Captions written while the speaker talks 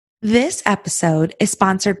This episode is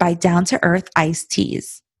sponsored by Down to Earth Iced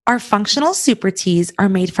Teas. Our functional super teas are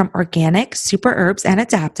made from organic super herbs and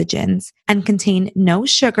adaptogens and contain no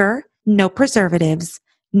sugar, no preservatives,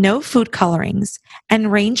 no food colorings,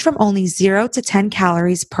 and range from only 0 to 10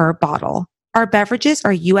 calories per bottle. Our beverages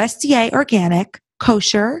are USDA organic,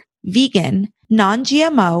 kosher, vegan,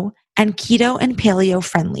 non-GMO, and keto and paleo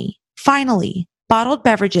friendly. Finally, bottled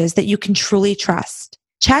beverages that you can truly trust.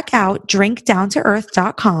 Check out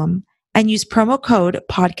drinkdowntoearth.com and use promo code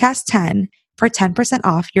podcast10 for 10%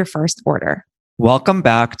 off your first order. Welcome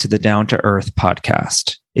back to the Down to Earth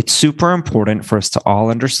podcast. It's super important for us to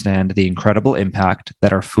all understand the incredible impact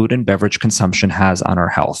that our food and beverage consumption has on our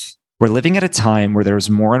health. We're living at a time where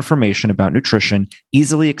there's more information about nutrition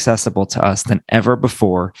easily accessible to us than ever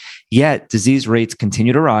before, yet disease rates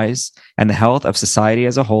continue to rise and the health of society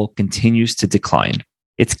as a whole continues to decline.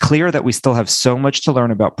 It's clear that we still have so much to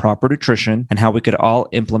learn about proper nutrition and how we could all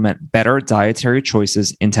implement better dietary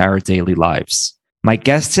choices into our daily lives. My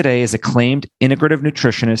guest today is acclaimed integrative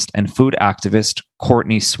nutritionist and food activist,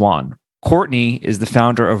 Courtney Swan. Courtney is the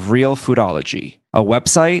founder of Real Foodology, a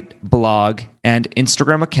website, blog, and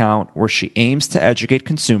Instagram account where she aims to educate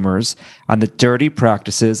consumers on the dirty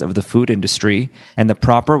practices of the food industry and the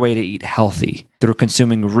proper way to eat healthy through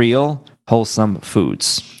consuming real, wholesome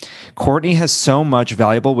foods. Courtney has so much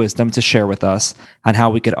valuable wisdom to share with us on how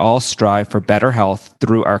we could all strive for better health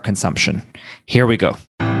through our consumption. Here we go.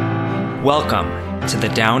 Welcome to the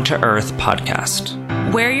Down to Earth podcast.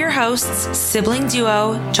 We're your hosts, sibling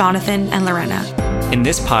duo, Jonathan and Lorena. In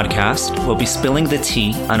this podcast, we'll be spilling the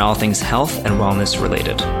tea on all things health and wellness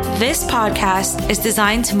related. This podcast is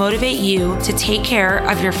designed to motivate you to take care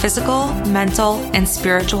of your physical, mental, and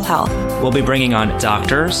spiritual health. We'll be bringing on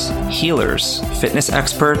doctors, healers, fitness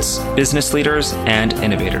experts, business leaders, and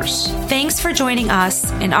innovators. Thanks for joining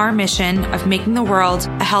us in our mission of making the world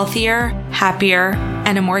a healthier, happier,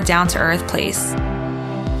 and a more down-to-earth place.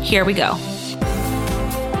 Here we go.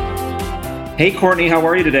 Hey, Courtney, how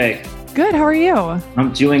are you today? Good. How are you?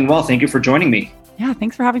 I'm doing well. Thank you for joining me. Yeah,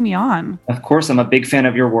 thanks for having me on. Of course, I'm a big fan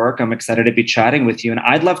of your work. I'm excited to be chatting with you. And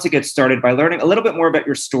I'd love to get started by learning a little bit more about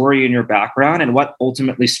your story and your background and what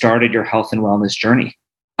ultimately started your health and wellness journey.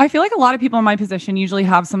 I feel like a lot of people in my position usually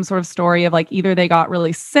have some sort of story of like either they got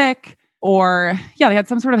really sick or they had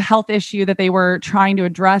some sort of health issue that they were trying to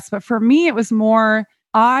address. But for me, it was more,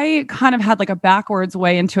 I kind of had like a backwards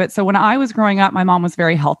way into it. So when I was growing up, my mom was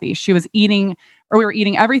very healthy. She was we were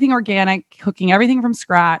eating everything organic, cooking everything from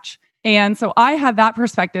scratch. And so I had that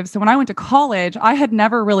perspective. So when I went to college, I had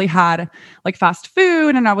never really had like fast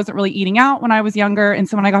food and I wasn't really eating out when I was younger. And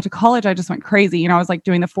so when I got to college, I just went crazy. You know, I was like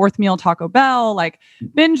doing the fourth meal Taco Bell, like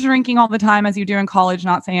binge drinking all the time as you do in college,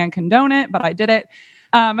 not saying I condone it, but I did it.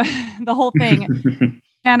 The whole thing.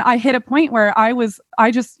 And I hit a point where I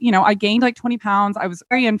gained like 20 pounds. I was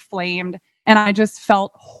very inflamed and I just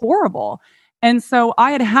felt horrible. And so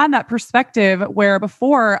I had that perspective where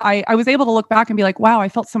before I was able to look back and be like, wow, I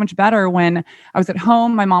felt so much better when I was at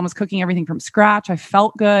home. My mom was cooking everything from scratch. I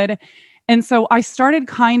felt good. And so I started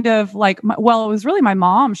kind of like, it was really my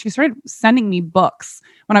mom. She started sending me books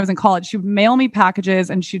when I was in college. She would mail me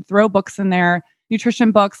packages and she'd throw books in there,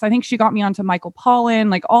 nutrition books. I think she got me onto Michael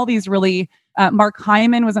Pollan, like all these really, Mark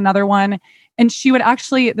Hyman was another one. And she would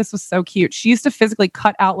actually, this was so cute. She used to physically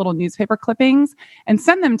cut out little newspaper clippings and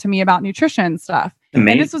send them to me about nutrition stuff.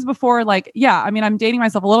 Amazing. And this was before I'm dating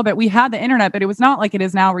myself a little bit. We had the internet, but it was not like it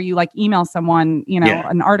is now where you like email someone,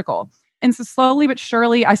 an article. And so slowly but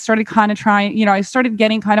surely, I started kind of trying, I started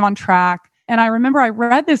getting kind of on track. And I remember I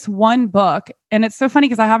read this one book and it's so funny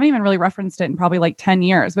because I haven't even really referenced it in probably like 10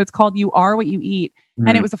 years, but it's called You Are What You Eat. Mm-hmm.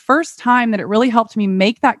 And it was the first time that it really helped me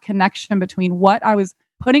make that connection between what I was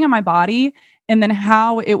putting in my body and then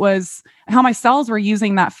how my cells were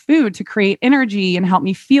using that food to create energy and help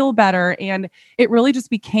me feel better. And it really just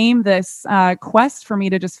became this quest for me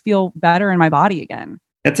to just feel better in my body again.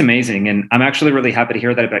 That's amazing. And I'm actually really happy to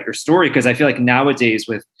hear that about your story, because I feel like nowadays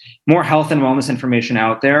with more health and wellness information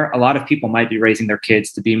out there, a lot of people might be raising their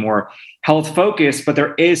kids to be more health focused, but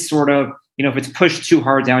there is sort of, if it's pushed too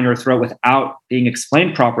hard down your throat without being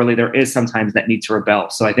explained properly, there is sometimes that need to rebel.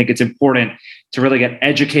 So I think it's important to really get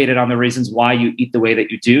educated on the reasons why you eat the way that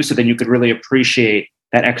you do, so then you could really appreciate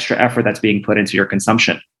that extra effort that's being put into your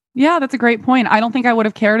consumption. Yeah, that's a great point. I don't think I would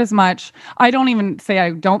have cared as much. I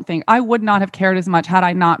would not have cared as much had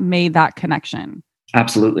I not made that connection.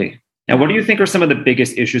 Absolutely. Now, what do you think are some of the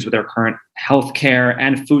biggest issues with our current healthcare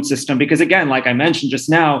and food system? Because again, like I mentioned just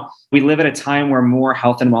now, we live at a time where more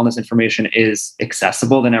health and wellness information is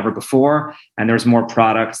accessible than ever before. And there's more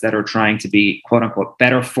products that are trying to be, quote unquote,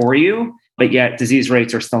 better for you. but yet disease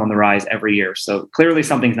rates are still on the rise every year. So clearly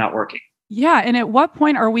something's not working. Yeah. And at what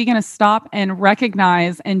point are we going to stop and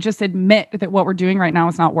recognize and just admit that what we're doing right now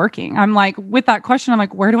is not working? I'm like, with that question, I'm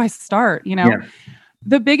like, where do I start? Yeah.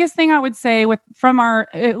 The biggest thing I would say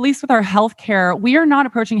at least with our healthcare, we are not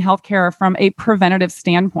approaching healthcare from a preventative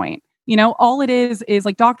standpoint. All it is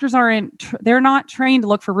like doctors they're not trained to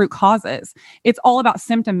look for root causes. It's all about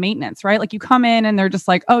symptom maintenance, right? Like you come in and they're just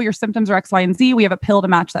like, oh, your symptoms are X, Y, and Z. We have a pill to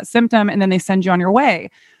match that symptom. And then they send you on your way.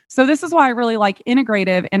 So this is why I really like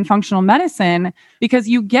integrative and functional medicine, because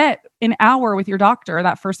you get an hour with your doctor,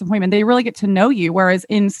 that first appointment. They really get to know you. Whereas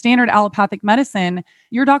in standard allopathic medicine,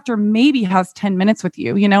 your doctor maybe has 10 minutes with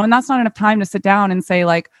you, and that's not enough time to sit down and say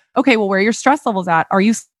like, okay, well, where are your stress levels at? Are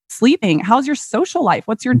you sleeping? How's your social life?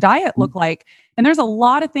 What's your diet look like? And there's a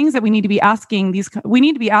lot of things that we need to be asking these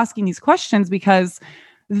questions, because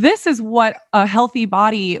this is what a healthy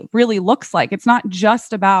body really looks like. It's not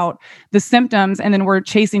just about the symptoms and then we're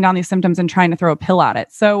chasing down these symptoms and trying to throw a pill at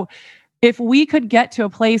it. So if we could get to a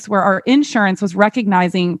place where our insurance was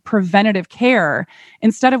recognizing preventative care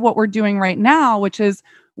instead of what we're doing right now, which is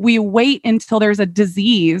we wait until there's a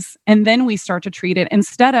disease and then we start to treat it,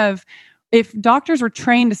 instead of if doctors were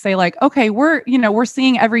trained to say like, okay, we're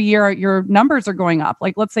seeing every year your numbers are going up.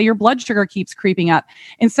 Like, let's say your blood sugar keeps creeping up.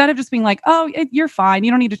 Instead of just being like, oh, you're fine.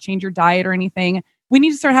 You don't need to change your diet or anything. We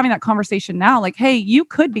need to start having that conversation now. Like, hey, you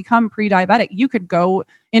could become pre-diabetic. You could go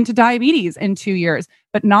into diabetes in 2 years,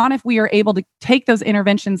 but not if we are able to take those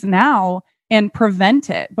interventions now and prevent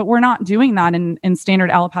it. But we're not doing that in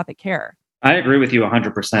standard allopathic care. I agree with you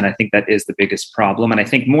 100%. I think that is the biggest problem. And I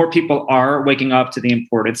think more people are waking up to the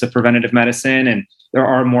importance of preventative medicine, and there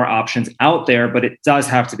are more options out there, but it does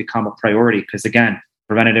have to become a priority because, again,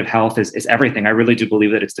 preventative health is everything. I really do believe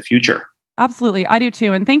that it's the future. Absolutely. I do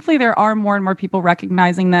too. And thankfully, there are more and more people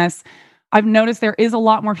recognizing this. I've noticed there is a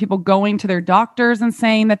lot more people going to their doctors and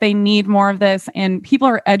saying that they need more of this, and people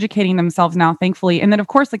are educating themselves now, thankfully. And then, of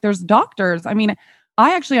course, like there's doctors. I mean,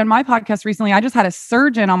 I actually, on my podcast recently, I just had a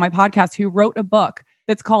surgeon on my podcast who wrote a book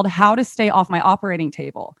that's called How to Stay Off My Operating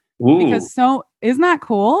Table. Ooh. Because isn't that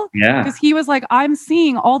cool? Yeah. Because he was like, I'm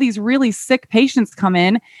seeing all these really sick patients come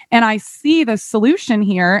in and I see the solution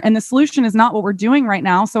here, and the solution is not what we're doing right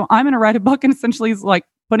now. So I'm going to write a book, and essentially he's like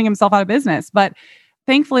putting himself out of business. But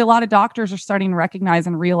thankfully, a lot of doctors are starting to recognize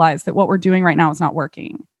and realize that what we're doing right now is not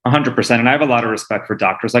working. 100%. And I have a lot of respect for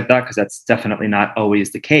doctors like that, because that's definitely not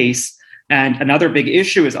always the case. And another big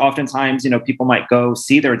issue is oftentimes, people might go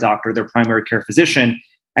see their doctor, their primary care physician,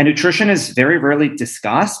 and nutrition is very rarely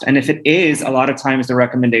discussed. And if it is, a lot of times the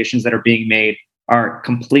recommendations that are being made are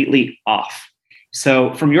completely off.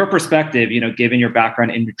 So from your perspective, given your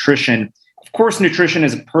background in nutrition, of course, nutrition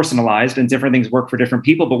is personalized and different things work for different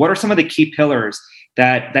people. But what are some of the key pillars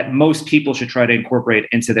that most people should try to incorporate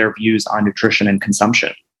into their views on nutrition and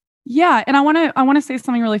consumption? Yeah. And I want to say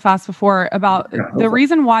something really fast before about the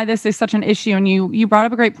reason why this is such an issue. And you brought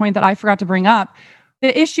up a great point that I forgot to bring up.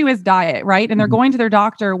 The issue is diet, right? And they're going to their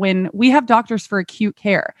doctor when we have doctors for acute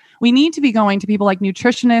care. We need to be going to people like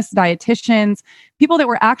nutritionists, dietitians, people that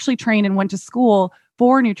were actually trained and went to school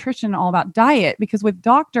for nutrition, all about diet. Because with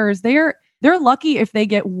doctors, they're lucky if they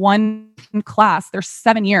get one class. There's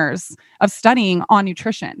 7 years of studying on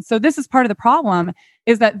nutrition. So this is part of the problem,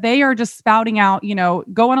 is that they are just spouting out,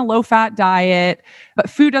 go on a low-fat diet, but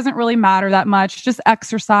food doesn't really matter that much. Just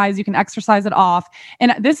exercise. You can exercise it off.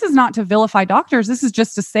 And this is not to vilify doctors. This is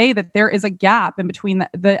just to say that there is a gap in between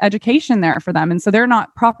the education there for them. And so they're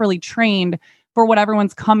not properly trained for what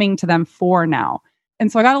everyone's coming to them for now.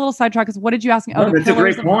 And so I got a little sidetracked because what did you ask me? That's a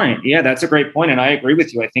great point. Yeah, that's a great point. And I agree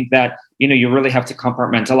with you. I think that, you really have to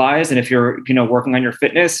compartmentalize. And if you're, working on your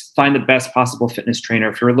fitness, find the best possible fitness trainer.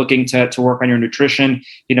 If you're looking to work on your nutrition,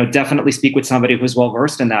 definitely speak with somebody who's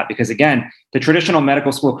well-versed in that. Because again, the traditional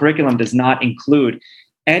medical school curriculum does not include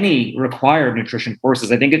any required nutrition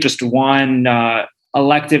courses. I think it's just one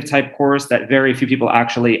elective type course that very few people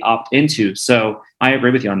actually opt into. So I agree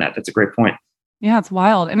with you on that. That's a great point. Yeah, it's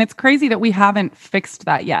wild. And it's crazy that we haven't fixed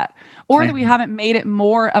that yet, or that we haven't made it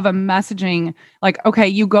more of a messaging like, okay,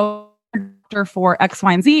 you go to your doctor for X,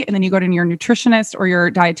 Y, and Z, and then you go to your nutritionist or your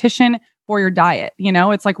dietitian for your diet.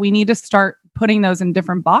 It's like we need to start putting those in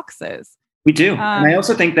different boxes. We do. And I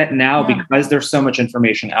also think that now, because there's so much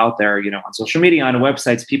information out there, on social media, on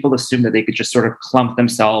websites, people assume that they could just sort of clump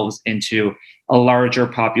themselves into a larger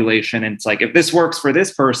population. And it's like, if this works for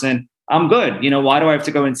this person, I'm good. Why do I have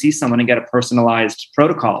to go and see someone and get a personalized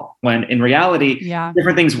protocol when in reality,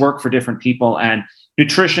 different things work for different people, and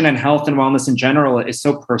nutrition and health and wellness in general is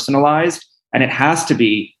so personalized, and it has to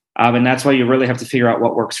be. And that's why you really have to figure out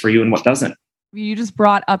what works for you and what doesn't. You just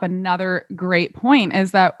brought up another great point,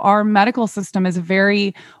 is that our medical system is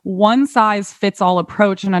very one size fits all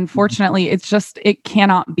approach. And unfortunately, it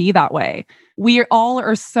cannot be that way. We all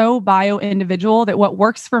are so bio individual that what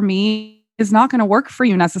works for me is not going to work for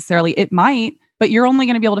you necessarily. It might, but you're only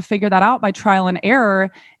going to be able to figure that out by trial and error.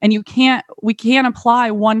 And we can't apply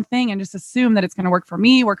one thing and just assume that it's going to work for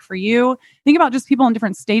me, work for you. Think about just people in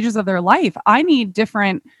different stages of their life. I need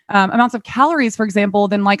different amounts of calories, for example,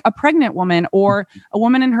 than like a pregnant woman or a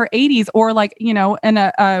woman in her 80s, or like, and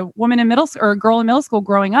a woman in middle school or a girl in middle school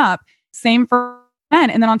growing up. Same for men.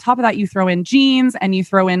 And then on top of that, you throw in genes and you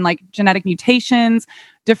throw in like genetic mutations,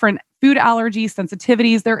 different food allergies,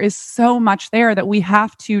 sensitivities. There is so much there that we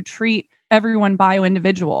have to treat everyone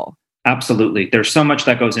bio-individual. Absolutely. There's so much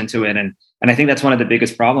that goes into it. And I think that's one of the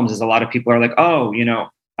biggest problems is a lot of people are like, oh,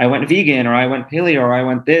 I went vegan or I went paleo or I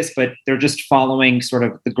went this, but they're just following sort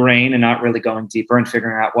of the grain and not really going deeper and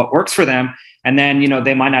figuring out what works for them. And then,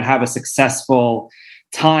 they might not have a successful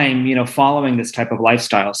time, following this type of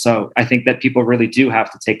lifestyle. So I think that people really do have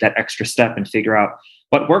to take that extra step and figure out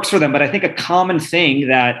what works for them. But I think a common thing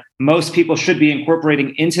that most people should be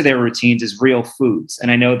incorporating into their routines is real foods.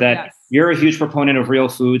 And I know that You're a huge proponent of real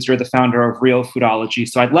foods. You're the founder of Real Foodology.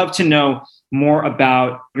 So I'd love to know more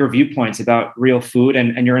about your viewpoints about real food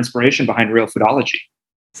and your inspiration behind Real Foodology.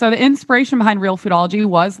 So the inspiration behind Real Foodology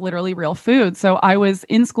was literally real food. So I was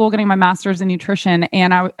in school getting my master's in nutrition.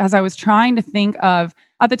 And as I was trying to think of,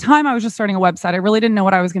 at the time I was just starting a website. I really didn't know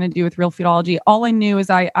what I was going to do with Real Foodology. All I knew is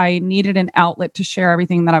I needed an outlet to share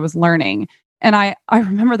everything that I was learning. And I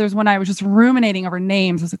remember there's one I was just ruminating over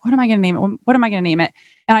names. I was like, what am I going to name it? What am I going to name it?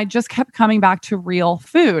 And I just kept coming back to real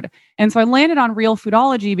food. And so I landed on Real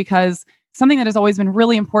Foodology because something that has always been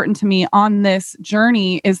really important to me on this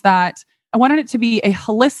journey is that I wanted it to be a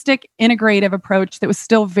holistic, integrative approach that was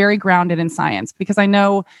still very grounded in science, because I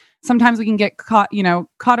know sometimes we can get caught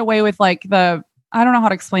away with like I don't know how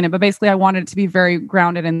to explain it, but basically I wanted it to be very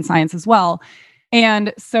grounded in science as well.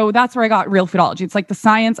 And so that's where I got Real Foodology. It's like the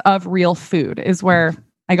science of real food is where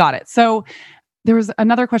I got it. So there was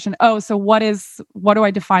another question. Oh, so what do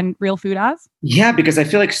I define real food as? Yeah, because I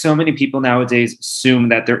feel like so many people nowadays assume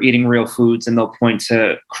that they're eating real foods and they'll point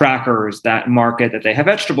to crackers that market that they have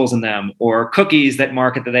vegetables in them, or cookies that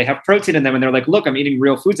market that they have protein in them. And they're like, look, I'm eating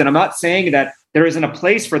real foods. And I'm not saying that there isn't a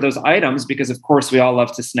place for those items, because of course we all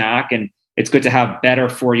love to snack and it's good to have better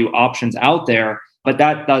for you options out there. But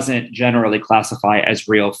that doesn't generally classify as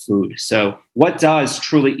real food. So what does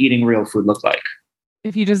truly eating real food look like?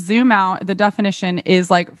 If you just zoom out, the definition is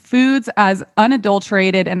like foods as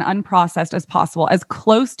unadulterated and unprocessed as possible, as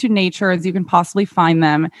close to nature as you can possibly find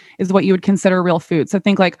them, is what you would consider real food. So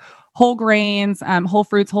think like whole grains, whole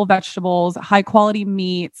fruits, whole vegetables, high quality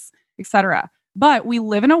meats, etc. But we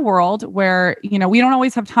live in a world where, we don't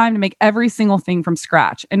always have time to make every single thing from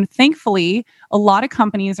scratch. And thankfully, a lot of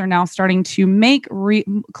companies are now starting to make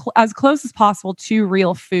as close as possible to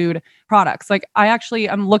real food products. Like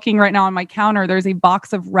I'm looking right now on my counter, there's a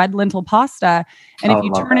box of red lentil pasta. And if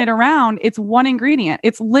you turn it around, it's one ingredient.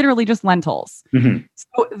 It's literally just lentils. Mm-hmm.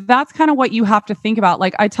 So that's kind of what you have to think about.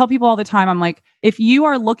 Like I tell people all the time, I'm like, if you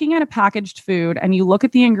are looking at a packaged food and you look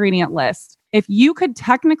at the ingredient list, if you could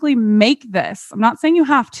technically make this, I'm not saying you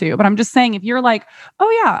have to, but I'm just saying if you're like,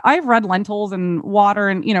 oh yeah, I have red lentils and water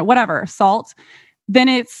and, whatever, salt, then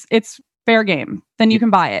it's fair game. Then you can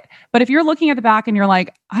buy it. But if you're looking at the back and you're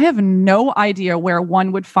like, I have no idea where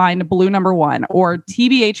one would find blue number 1 or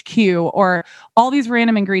TBHQ or all these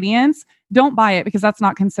random ingredients, don't buy it, because that's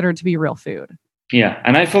not considered to be real food. Yeah.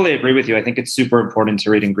 And I fully agree with you. I think it's super important to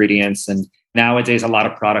read ingredients. And nowadays, a lot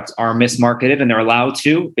of products are mismarketed and they're allowed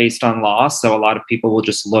to based on law. So a lot of people will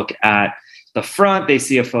just look at the front. They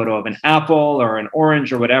see a photo of an apple or an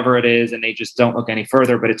orange or whatever it is, and they just don't look any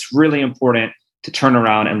further. But it's really important to turn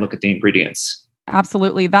around and look at the ingredients.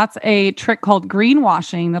 Absolutely. That's a trick called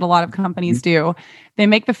greenwashing that a lot of companies do. They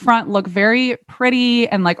make the front look very pretty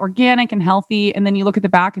and like organic and healthy. And then you look at the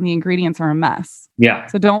back and the ingredients are a mess. Yeah.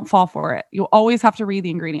 So don't fall for it. You always have to read the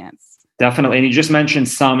ingredients. Definitely. And you just mentioned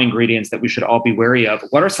some ingredients that we should all be wary of.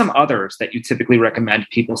 What are some others that you typically recommend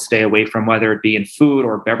people stay away from, whether it be in food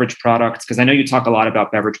or beverage products? Because I know you talk a lot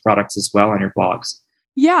about beverage products as well on your blogs.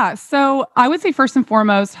 Yeah. So I would say first and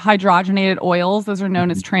foremost, hydrogenated oils. Those are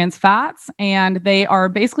known as trans fats, and they are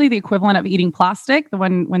basically the equivalent of eating plastic.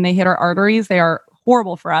 When they hit our arteries, they are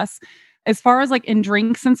horrible for us. As far as like in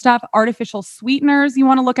drinks and stuff, artificial sweeteners you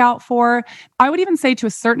want to look out for. I would even say to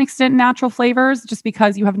a certain extent, natural flavors, just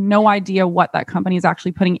because you have no idea what that company is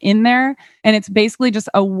actually putting in there. And it's basically just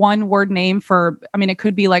a one-word name for, it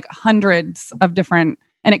could be like hundreds of different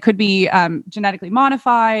and it could be genetically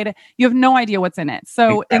modified. You have no idea what's in it.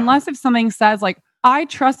 So unless if something says like, I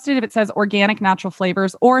trust it if it says organic natural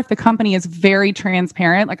flavors, or if the company is very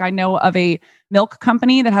transparent. Like I know of a milk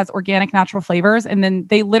company that has organic natural flavors, and then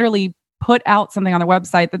they literally put out something on their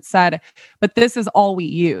website that said, but this is all we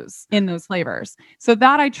use in those flavors. So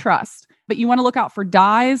that I trust. But you want to look out for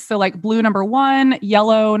dyes. So like blue number 1,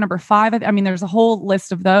 yellow number 5. I mean, there's a whole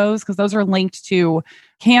list of those because those are linked to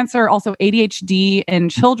cancer, also ADHD in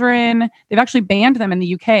children. They've actually banned them in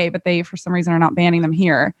the UK, but they, for some reason, are not banning them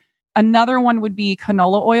here. Another one would be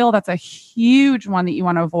canola oil. That's a huge one that you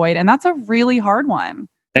want to avoid. And that's a really hard one.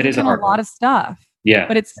 That is a hard lot of stuff. Yeah.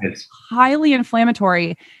 But it's highly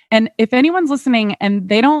inflammatory. And if anyone's listening and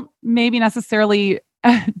they don't maybe necessarily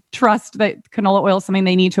trust that canola oil is something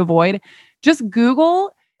they need to avoid, just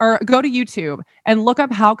Google or go to YouTube and look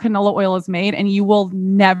up how canola oil is made, and you will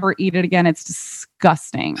never eat it again. It's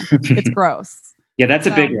disgusting. It's gross. Yeah, that's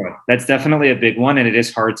a big one. That's definitely a big one. And it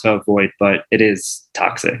is hard to avoid, but it is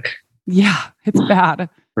toxic. Yeah, it's bad.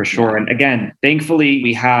 For sure. And again, thankfully,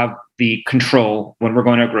 we have the control when we're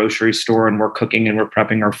going to a grocery store and we're cooking and we're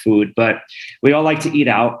prepping our food. But we all like to eat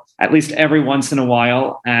out at least every once in a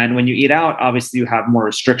while. And when you eat out, obviously you have more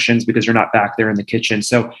restrictions because you're not back there in the kitchen.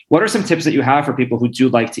 So what are some tips that you have for people who do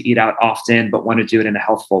like to eat out often, but want to do it in a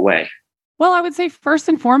healthful way? Well, I would say first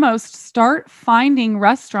and foremost, start finding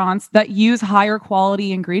restaurants that use higher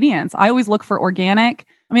quality ingredients. I always look for organic.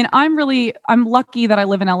 I mean, I'm lucky that I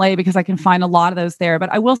live in LA because I can find a lot of those there. But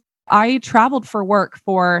I traveled for work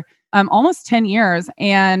for almost 10 years.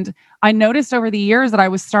 And I noticed over the years that I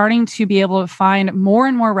was starting to be able to find more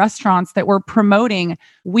and more restaurants that were promoting,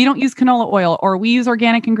 we don't use canola oil, or we use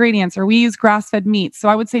organic ingredients, or we use grass-fed meat. So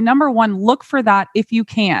I would say, number one, look for that if you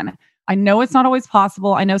can. I know it's not always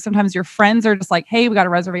possible. I know sometimes your friends are just like, hey, we got a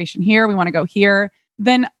reservation here. We want to go here.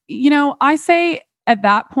 Then, I say at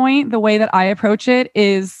that point, the way that I approach it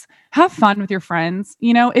is have fun with your friends.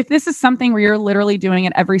 If this is something where you're literally doing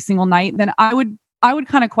it every single night, then I would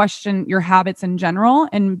kind of question your habits in general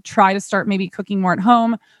and try to start maybe cooking more at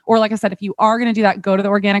home. Or like I said, if you are going to do that, go to the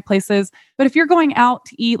organic places. But if you're going out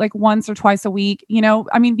to eat like once or twice a week,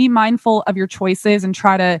 be mindful of your choices and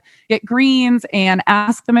try to get greens and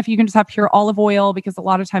ask them if you can just have pure olive oil, because a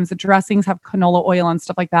lot of times the dressings have canola oil and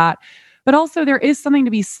stuff like that. But also there is something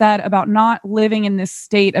to be said about not living in this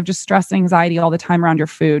state of just stress and anxiety all the time around your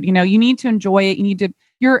food. You need to enjoy it.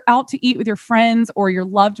 You're out to eat with your friends or your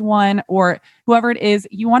loved one or whoever it is.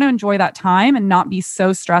 You want to enjoy that time and not be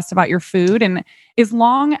so stressed about your food. And as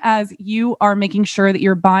long as you are making sure that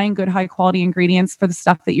you're buying good, high quality ingredients for the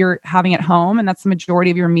stuff that you're having at home, and that's the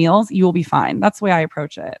majority of your meals, you will be fine. That's the way I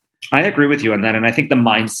approach it. I agree with you on that. And I think the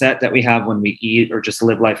mindset that we have when we eat or just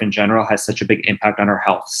live life in general has such a big impact on our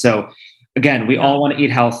health. So again, we all want to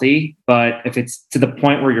eat healthy, but if it's to the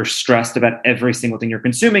point where you're stressed about every single thing you're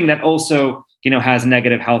consuming, that also, has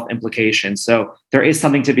negative health implications. So there is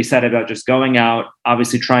something to be said about just going out,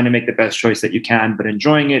 obviously trying to make the best choice that you can, but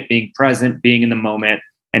enjoying it, being present, being in the moment,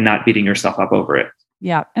 and not beating yourself up over it.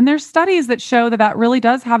 Yeah. And there's studies that show that really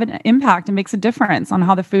does have an impact and makes a difference on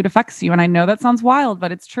how the food affects you. And I know that sounds wild,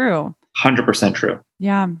 but it's true. 100% true.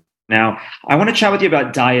 Yeah. Now, I want to chat with you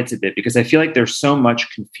about diets a bit because I feel like there's so much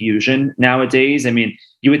confusion nowadays. I mean,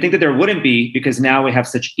 you would think that there wouldn't be because now we have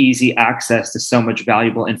such easy access to so much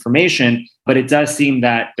valuable information, but it does seem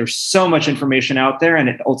that there's so much information out there and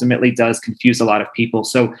it ultimately does confuse a lot of people.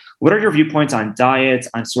 So what are your viewpoints on diets,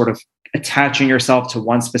 on sort of attaching yourself to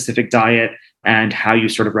one specific diet, and how you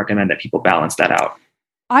sort of recommend that people balance that out?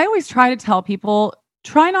 I always try to tell people,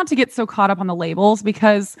 try not to get so caught up on the labels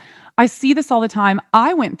because I see this all the time.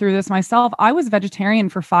 I went through this myself. I was vegetarian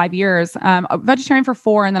for 5 years, vegetarian for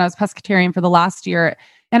 4, and then I was pescatarian for the last year.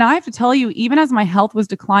 And I have to tell you, even as my health was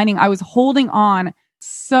declining, I was holding on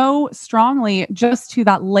so strongly just to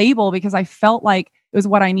that label because I felt like it was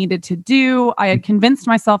what I needed to do. I had convinced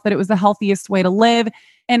myself that it was the healthiest way to live.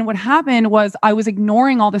 And what happened was I was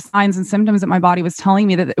ignoring all the signs and symptoms that my body was telling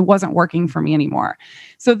me that it wasn't working for me anymore.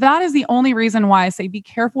 So that is the only reason why I say be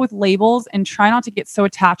careful with labels and try not to get so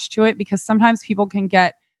attached to it, because sometimes people can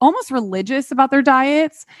get almost religious about their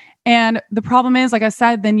diets. And the problem is, like I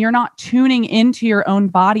said, then you're not tuning into your own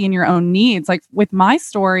body and your own needs. Like with my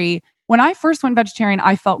story, when I first went vegetarian,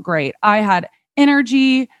 I felt great. I had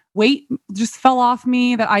energy, weight just fell off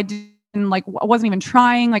me that I didn't wasn't even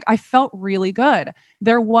trying. Like I felt really good.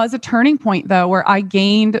 There was a turning point though, where I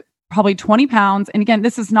gained probably 20 pounds. And again,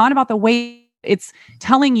 this is not about the weight. It's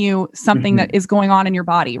telling you something that is going on in your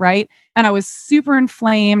body. Right. And I was super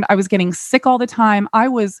inflamed. I was getting sick all the time. I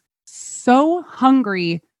was so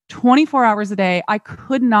hungry 24 hours a day. I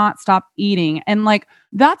could not stop eating. And like,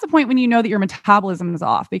 that's a point when you know that your metabolism is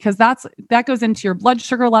off, because that goes into your blood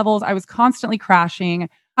sugar levels. I was constantly crashing.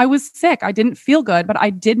 I was sick. I didn't feel good, but I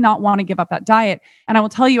did not want to give up that diet. And I will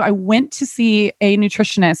tell you, I went to see a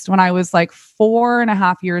nutritionist when I was like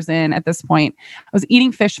 4.5 years in at this point. I was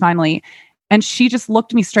eating fish finally. And she just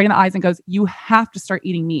looked me straight in the eyes and goes, "You have to start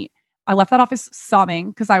eating meat." I left that office sobbing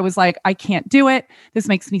because I was like, I can't do it. This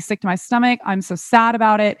makes me sick to my stomach. I'm so sad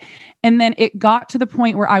about it. And then it got to the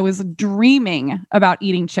point where I was dreaming about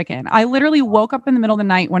eating chicken. I literally woke up in the middle of the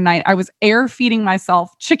night one night. I was air feeding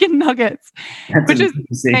myself chicken nuggets, which is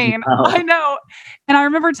insane. Wow. I know. And I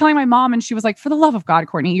remember telling my mom, and she was like, "For the love of God,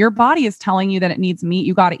 Courtney, your body is telling you that it needs meat.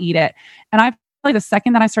 You got to eat it." And I feel like the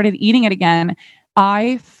second that I started eating it again,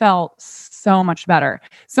 I felt so much better.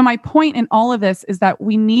 So my point in all of this is that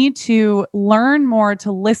we need to learn more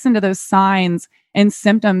to listen to those signs and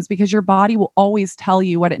symptoms, because your body will always tell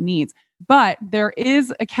you what it needs. But there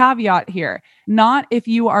is a caveat here, not if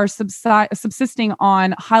you are subsisting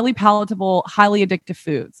on highly palatable, highly addictive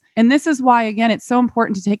foods. And this is why, again, it's so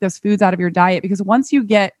important to take those foods out of your diet, because once you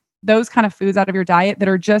get those kind of foods out of your diet that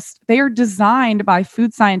are they are designed by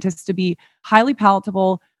food scientists to be highly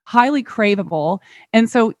palatable, highly craveable. And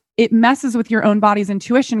so it messes with your own body's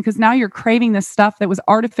intuition, because now you're craving this stuff that was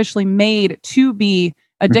artificially made to be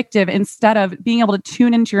addictive, instead of being able to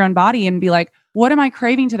tune into your own body and be like, what am I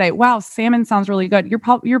craving today? Wow, salmon sounds really good.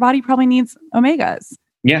 Your body probably needs omegas.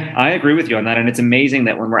 Yeah, I agree with you on that. And it's amazing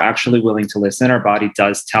that when we're actually willing to listen, our body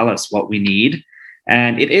does tell us what we need.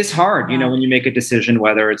 And it is hard, when you make a decision,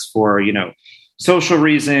 whether it's for, social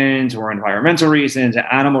reasons or environmental reasons,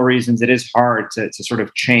 animal reasons, it is hard to sort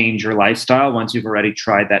of change your lifestyle once you've already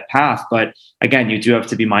tried that path. But again, you do have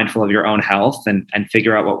to be mindful of your own health and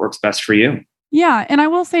figure out what works best for you. Yeah. And I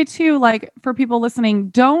will say too, like, for people listening,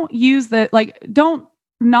 don't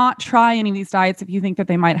not try any of these diets if you think that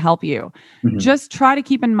they might help you. Mm-hmm. Just try to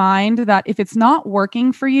keep in mind that if it's not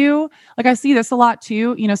working for you, like I see this a lot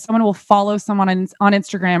too, someone will follow someone on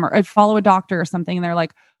Instagram or follow a doctor or something, and they're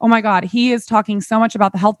like, "Oh my God, he is talking so much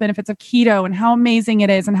about the health benefits of keto and how amazing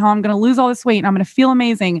it is and how I'm going to lose all this weight and I'm going to feel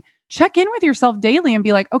amazing." Check in with yourself daily and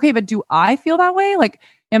be like, okay, but do I feel that way? Like,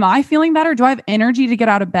 am I feeling better? Do I have energy to get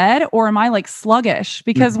out of bed, or am I like sluggish?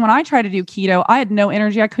 Because when I tried to do keto, I had no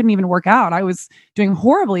energy. I couldn't even work out. I was doing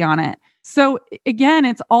horribly on it. So again,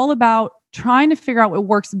 it's all about trying to figure out what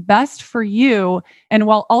works best for you, and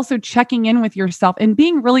while also checking in with yourself and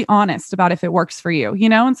being really honest about if it works for you,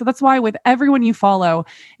 And so that's why with everyone you follow,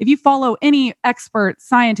 if you follow any expert,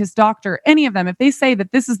 scientist, doctor, any of them, if they say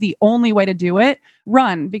that this is the only way to do it,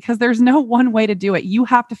 run, because there's no one way to do it. You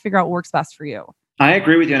have to figure out what works best for you. I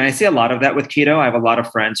agree with you. And I see a lot of that with keto. I have a lot of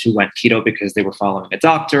friends who went keto because they were following a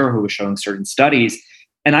doctor who was showing certain studies.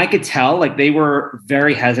 And I could tell, like, they were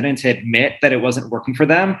very hesitant to admit that it wasn't working for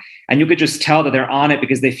them. And you could just tell that they're on it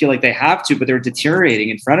because they feel like they have to, but they're deteriorating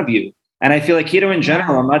in front of you. And I feel like keto in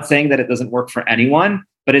general, I'm not saying that it doesn't work for anyone,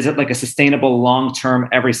 but is it like a sustainable long-term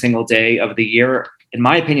every single day of the year? In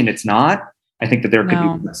my opinion, it's not. I think that there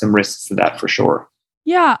could be some risks to that for sure.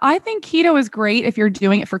 Yeah, I think keto is great if you're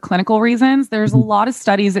doing it for clinical reasons. There's a lot of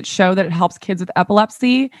studies that show that it helps kids with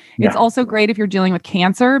epilepsy. Yeah. It's also great if you're dealing with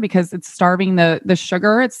cancer, because it's starving the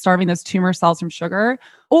sugar. It's starving those tumor cells from sugar.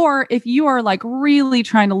 Or if you are like really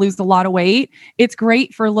trying to lose a lot of weight, it's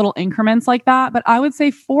great for little increments like that. But I would say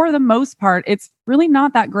for the most part, it's really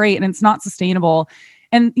not that great, and it's not sustainable.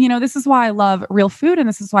 And, this is why I love real food, and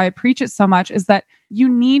this is why I preach it so much, is that you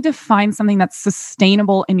need to find something that's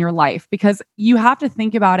sustainable in your life, because you have to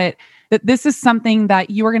think about it, that this is something that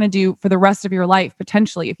you are going to do for the rest of your life,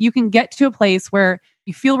 potentially. If you can get to a place where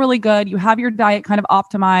you feel really good, you have your diet kind of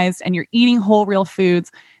optimized, and you're eating whole, real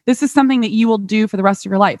foods, this is something that you will do for the rest of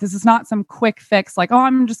your life. This is not some quick fix like, oh,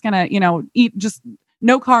 I'm just going to, eat just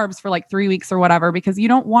no carbs for like 3 weeks or whatever, because you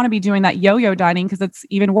don't want to be doing that yo-yo dieting, because it's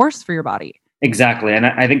even worse for your body. Exactly. And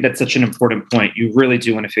I think that's such an important point. You really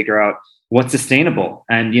do want to figure out what's sustainable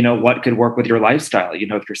and, what could work with your lifestyle.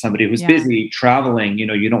 If you're somebody who's busy traveling,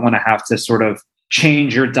 you don't want to have to sort of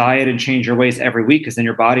change your diet and change your ways every week, because then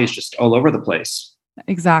your body is just all over the place.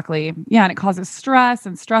 Exactly. Yeah. And it causes stress,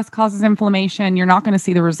 and stress causes inflammation. You're not going to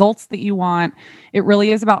see the results that you want. It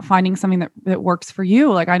really is about finding something that works for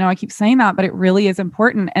you. Like, I know I keep saying that, but it really is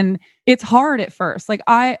important. And it's hard at first. Like,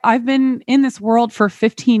 I've been in this world for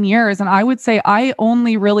 15 years, and I would say I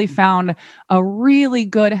only really found a really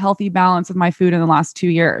good, healthy balance with my food in the last 2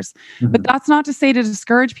 years. Mm-hmm. But that's not to say to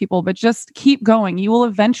discourage people, but just keep going. You will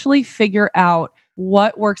eventually figure out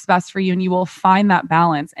what works best for you, and you will find that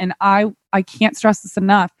balance. And I can't stress this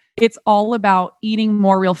enough. It's all about eating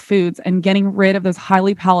more real foods and getting rid of those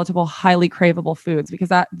highly palatable, highly craveable foods, because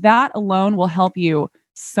that alone will help you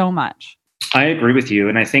so much. I agree with you.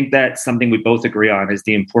 And I think that something we both agree on is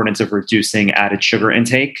the importance of reducing added sugar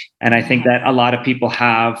intake. And I think that a lot of people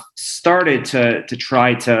have started to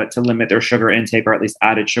try to limit their sugar intake, or at least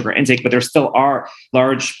added sugar intake, but there still are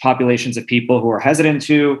large populations of people who are hesitant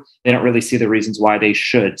to. They don't really see the reasons why they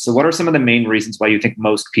should. So what are some of the main reasons why you think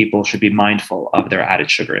most people should be mindful of their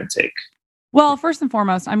added sugar intake? Well, first and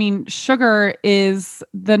foremost, I mean, sugar is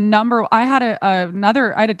the number. I had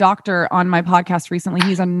a doctor on my podcast recently.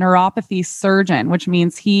 He's a neuropathy surgeon, which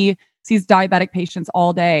means he sees diabetic patients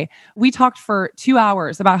all day. We talked for 2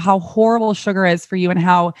 hours about how horrible sugar is for you and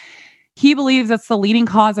how he believes it's the leading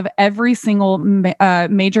cause of every single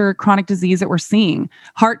major chronic disease that we're seeing.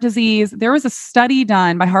 Heart disease. There was a study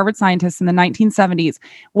done by Harvard scientists in the 1970s.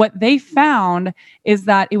 What they found is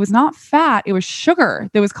that it was not fat, it was sugar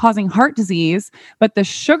that was causing heart disease. But the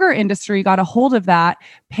sugar industry got a hold of that,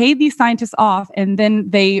 paid these scientists off, and then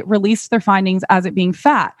they released their findings as it being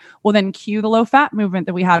fat. Well, then cue the low fat movement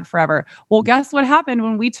that we had forever. Well, guess what happened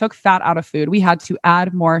when we took fat out of food? We had to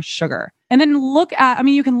add more sugar. And then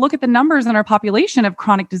you can look at the numbers in our population of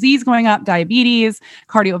chronic disease going up, diabetes,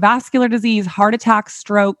 cardiovascular disease, heart attacks,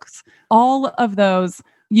 strokes, all of those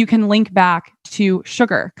you can link back to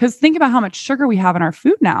sugar. Because think about how much sugar we have in our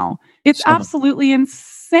food now. It's absolutely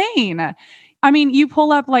insane. I mean, you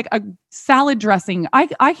pull up like a salad dressing. I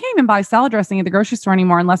can't even buy salad dressing at the grocery store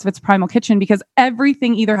anymore unless if it's Primal Kitchen, because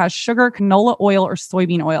everything either has sugar, canola oil, or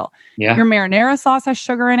soybean oil. Yeah. Your marinara sauce has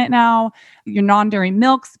sugar in it now. Your non-dairy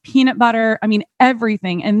milks, peanut butter. I mean,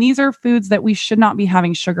 everything. And these are foods that we should not be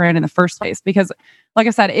having sugar in the first place, because like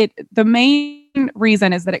I said, the main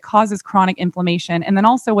reason is that it causes chronic inflammation. And then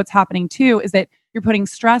also what's happening too is that you're putting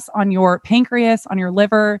stress on your pancreas, on your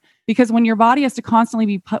liver, because when your body has to constantly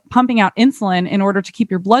be pumping out insulin in order to keep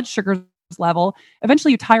your blood sugars level,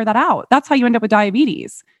 eventually you tire that out. That's how you end up with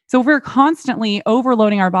diabetes. So if we're constantly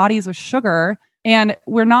overloading our bodies with sugar and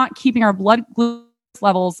we're not keeping our blood glucose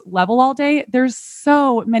levels level all day, there's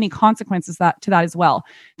so many consequences to that as well.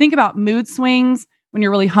 Think about mood swings. When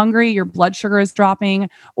you're really hungry, your blood sugar is dropping.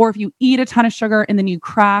 Or if you eat a ton of sugar and then you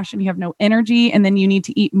crash and you have no energy, and then you need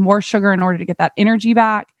to eat more sugar in order to get that energy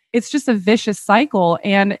back. It's just a vicious cycle.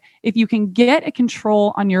 And if you can get a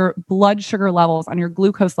control on your blood sugar levels, on your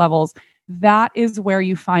glucose levels, that is where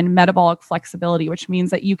you find metabolic flexibility, which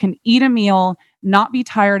means that you can eat a meal, not be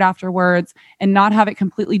tired afterwards, and not have it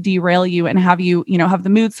completely derail you and have you, have the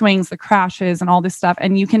mood swings, the crashes, and all this stuff.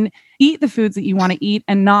 And you can eat the foods that you want to eat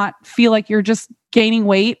and not feel like you're just gaining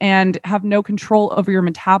weight and have no control over your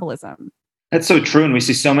metabolism. That's so true. And we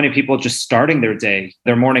see so many people just starting their day.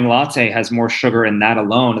 Their morning latte has more sugar in that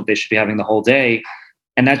alone that they should be having the whole day.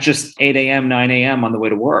 And that's just 8 a.m., 9 a.m. on the way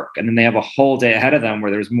to work. And then they have a whole day ahead of them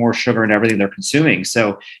where there's more sugar in everything they're consuming.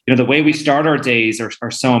 So, the way we start our days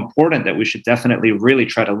are so important that we should definitely really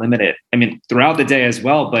try to limit it. I mean, throughout the day as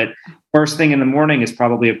well, but first thing in the morning is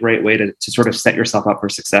probably a great way to sort of set yourself up for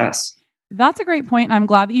success. That's a great point. And I'm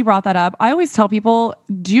glad that you brought that up. I always tell people,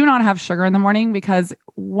 do not have sugar in the morning, because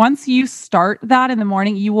once you start that in the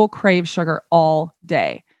morning, you will crave sugar all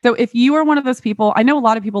day. So if you are one of those people, I know a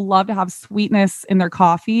lot of people love to have sweetness in their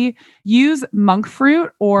coffee, use monk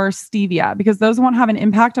fruit or stevia, because those won't have an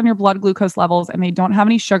impact on your blood glucose levels and they don't have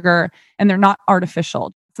any sugar and they're not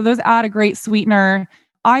artificial. So those add a great sweetener.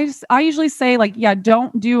 I usually say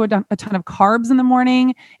don't do a ton of carbs in the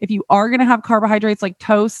morning. If you are going to have carbohydrates like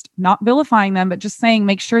toast, not vilifying them, but just saying,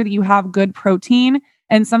 make sure that you have good protein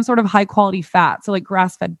and some sort of high quality fat. So like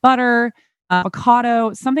grass-fed butter,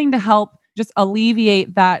 avocado, something to help just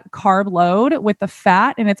alleviate that carb load with the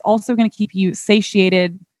fat. And it's also going to keep you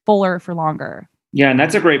satiated, fuller for longer. Yeah, and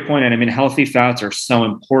that's a great point. And I mean, healthy fats are so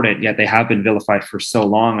important, yet they have been vilified for so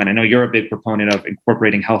long. And I know you're a big proponent of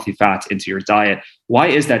incorporating healthy fats into your diet. Why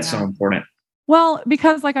is that so important? Well,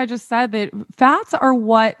 because like I just said, that fats are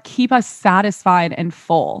what keep us satisfied and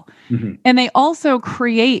full. Mm-hmm. And they also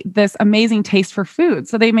create this amazing taste for food.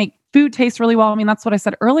 So they make food taste really well. I mean, that's what I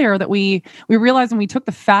said earlier, that we realized when we took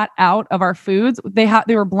the fat out of our foods, they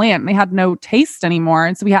were bland. They had no taste anymore.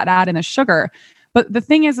 And so we had to add in the sugar. But the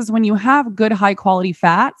thing is when you have good, high quality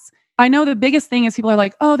fats, I know the biggest thing is people are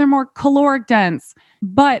like, oh, they're more caloric dense,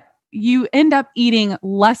 but you end up eating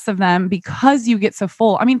less of them because you get so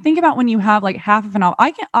full. I mean, think about when you have like half of an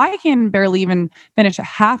avocado. I can barely even finish a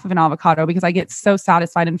half of an avocado because I get so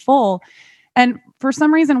satisfied and full. And for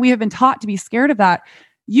some reason, we have been taught to be scared of that.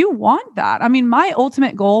 you want that. I mean, my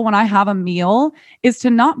ultimate goal when I have a meal is to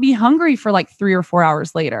not be hungry for like 3 or 4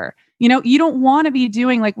 hours later. You don't want to be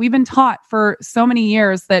doing, like we've been taught for so many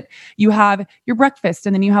years, that you have your breakfast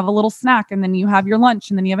and then you have a little snack and then you have your lunch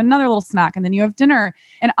and then you have another little snack and then you have dinner.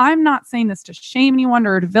 And I'm not saying this to shame anyone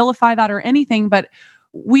or to vilify that or anything, but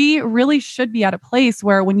we really should be at a place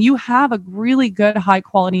where when you have a really good high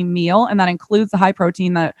quality meal, and that includes the high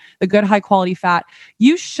protein, the good high quality fat,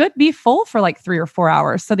 you should be full for like 3 or 4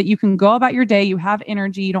 hours so that you can go about your day. You have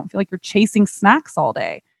energy. You don't feel like you're chasing snacks all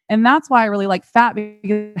day. And that's why I really like fat, because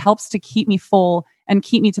it helps to keep me full and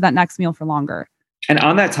keep me to that next meal for longer. And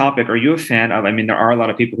on that topic, are you a fan of, there are a lot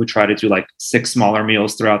of people who try to do like 6 smaller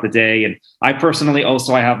meals throughout the day. And I personally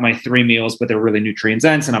also, I have my 3 meals, but they're really nutrient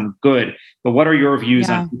dense and I'm good. But what are your views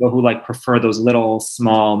on people who like prefer those little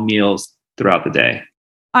small meals throughout the day?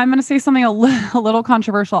 I'm going to say something a little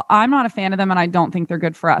controversial. I'm not a fan of them and I don't think they're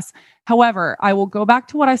good for us. However, I will go back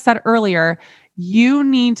to what I said earlier. You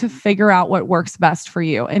need to figure out what works best for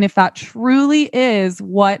you. And if that truly is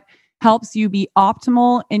what helps you be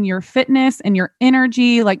optimal in your fitness and your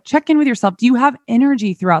energy, like check in with yourself. Do you have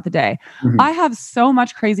energy throughout the day? Mm-hmm. I have so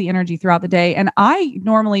much crazy energy throughout the day and I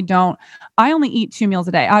normally don't. I only eat 2 meals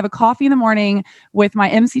a day. I have a coffee in the morning with my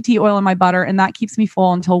MCT oil and my butter, and that keeps me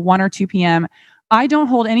full until 1 or 2 p.m. I don't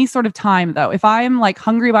hold any sort of time though. If I'm like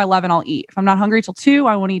hungry by 11, I'll eat. If I'm not hungry till 2,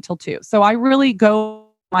 I won't eat till 2. So I really go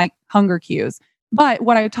my hunger cues. But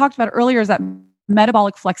what I talked about earlier is that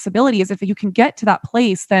metabolic flexibility is if you can get to that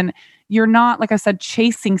place, then you're not, like I said,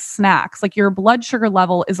 chasing snacks. Like your blood sugar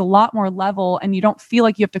level is a lot more level and you don't feel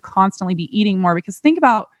like you have to constantly be eating more. Because think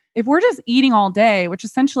about, if we're just eating all day, which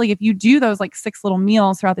essentially if you do those like 6 little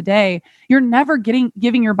meals throughout the day, you're never giving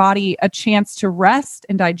your body a chance to rest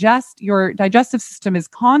and digest. Your digestive system is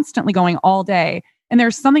constantly going all day. And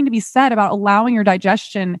there's something to be said about allowing your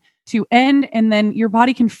digestion to end, and then your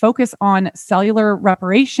body can focus on cellular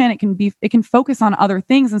reparation. It can focus on other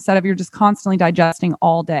things instead of you're just constantly digesting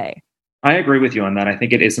all day. I agree with you on that. I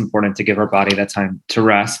think it is important to give our body that time to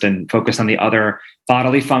rest and focus on the other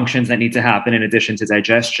bodily functions that need to happen in addition to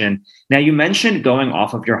digestion. Now, you mentioned going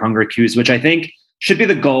off of your hunger cues, which I think should be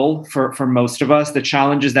the goal for most of us. The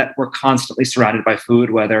challenge is that we're constantly surrounded by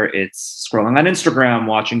food, whether it's scrolling on Instagram,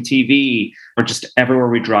 watching TV, or just everywhere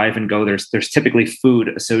we drive and go, there's typically food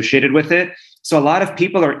associated with it. So a lot of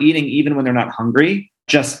people are eating even when they're not hungry,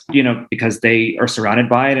 just, because they are surrounded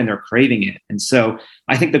by it and they're craving it. And so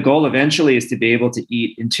I think the goal eventually is to be able to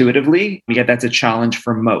eat intuitively. Yet that's a challenge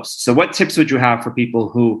for most. So what tips would you have for people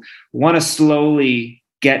who want to slowly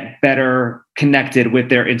get better connected with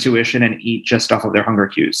their intuition and eat just off of their hunger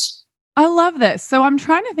cues? I love this. So I'm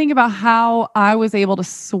trying to think about how I was able to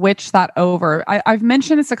switch that over. I've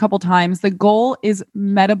mentioned this a couple times. The goal is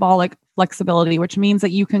metabolic flexibility, which means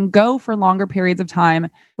that you can go for longer periods of time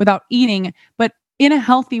without eating, but in a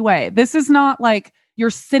healthy way. This is not like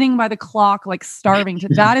you're sitting by the clock, like starving to,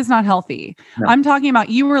 that is not healthy. No. I'm talking about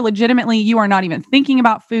you are not even thinking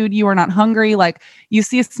about food. You are not hungry. Like you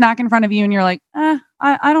see a snack in front of you and you're like, I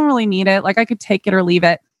don't really need it. Like I could take it or leave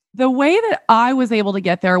it. The way that I was able to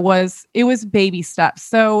get there was baby steps.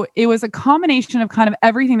 So it was a combination of kind of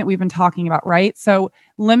everything that we've been talking about, right? So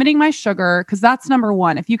limiting my sugar, because that's number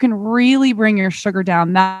one. If you can really bring your sugar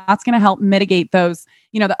down, that's going to help mitigate those,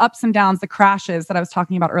 the ups and downs, the crashes that I was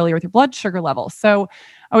talking about earlier with your blood sugar level. So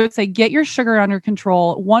I would say get your sugar under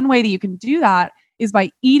control. One way that you can do that is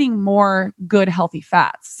by eating more good, healthy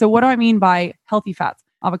fats. So what do I mean by healthy fats?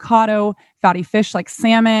 Avocado, fatty fish like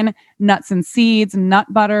salmon, nuts and seeds, nut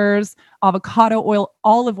butters, avocado oil,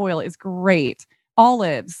 olive oil is great.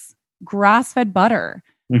 Olives, grass-fed butter.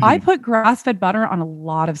 Mm-hmm. I put grass-fed butter on a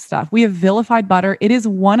lot of stuff. We have vilified butter. It is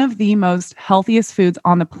one of the most healthiest foods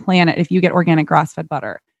on the planet if you get organic grass-fed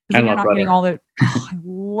butter. Because you're not getting all the, I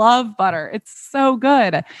love butter. It's so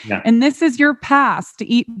good. Yeah. And this is your pass to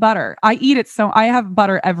eat butter. I eat it. So I have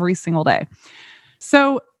butter every single day.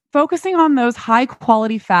 So focusing on those high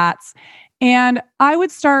quality fats. And I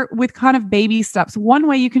would start with kind of baby steps. One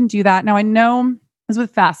way you can do that, now I know, is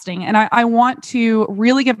with fasting. And I want to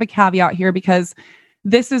really give a caveat here because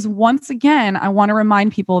this is, once again, I want to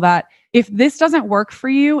remind people that if this doesn't work for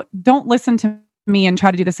you, don't listen to me and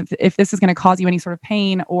try to do this if this is going to cause you any sort of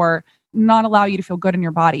pain or not allow you to feel good in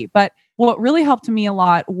your body. But what really helped me a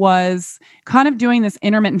lot was kind of doing this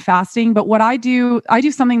intermittent fasting. But what I do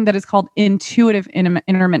something that is called intuitive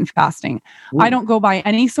intermittent fasting. Ooh. I don't go by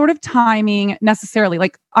any sort of timing necessarily.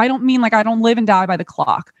 Like, I don't mean like I don't live and die by the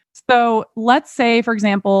clock. So let's say, for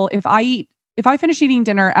example, if I finish eating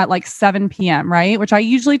dinner at like 7 p.m., right? Which I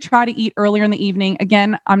usually try to eat earlier in the evening.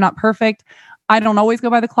 Again, I'm not perfect. I don't always go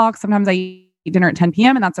by the clock. Sometimes I eat eat dinner at 10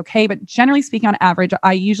 p.m. and that's okay. But generally speaking, on average,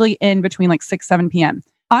 I usually end between like 6, 7 p.m.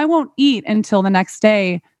 I won't eat until the next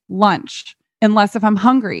day, lunch, unless if I'm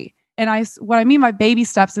hungry. And what I mean by baby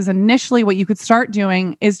steps is initially what you could start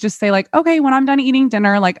doing is just say like, okay, when I'm done eating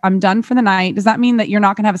dinner, like I'm done for the night. Does that mean that you're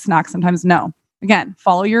not going to have a snack sometimes? No. Again,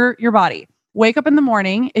 follow your body. Wake up in the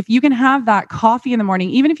morning. If you can have that coffee in the morning,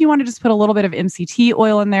 even if you want to just put a little bit of MCT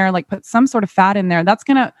oil in there, like put some sort of fat in there, that's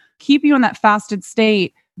going to keep you in that fasted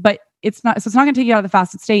state, but it's not going to take you out of the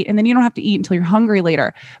fasted state. And then you don't have to eat until you're hungry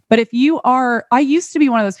later. But I used to be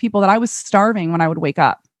one of those people that I was starving when I would wake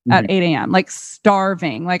up at 8 a.m., like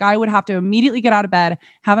starving. Like I would have to immediately get out of bed,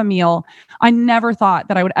 have a meal. I never thought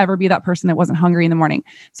that I would ever be that person that wasn't hungry in the morning.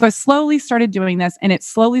 So I slowly started doing this and it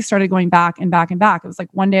slowly started going back and back and back. It was like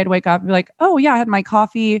one day I'd wake up and be like, oh yeah, I had my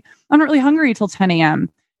coffee. I'm not really hungry till 10 a.m.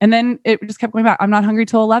 And then it just kept going back. I'm not hungry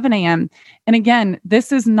till 11 a.m. And again,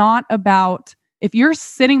 this is not about, if you're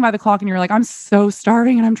sitting by the clock and you're like, I'm so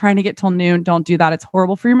starving and I'm trying to get till noon, don't do that. It's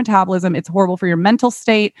horrible for your metabolism. It's horrible for your mental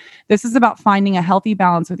state. This is about finding a healthy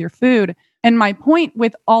balance with your food. And my point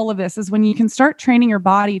with all of this is when you can start training your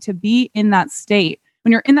body to be in that state,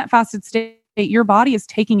 when you're in that fasted state, your body is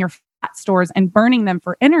taking your fat stores and burning them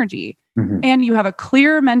for energy. And you have a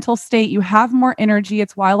clear mental state. You have more energy.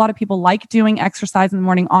 It's why a lot of people like doing exercise in the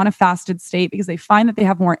morning on a fasted state because they find that they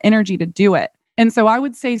have more energy to do it. And so I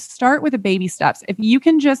would say start with the baby steps. If you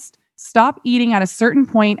can just stop eating at a certain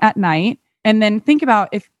point at night, and then think about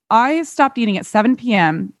if I stopped eating at 7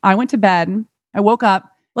 p.m., I went to bed, I woke up,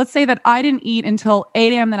 let's say that I didn't eat until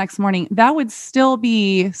 8 a.m. the next morning, that would still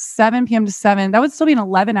be 7 p.m. to 7. That would still be an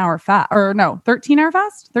 11-hour fast, or no, 13-hour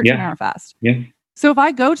fast? 13-hour fast. Yeah. So if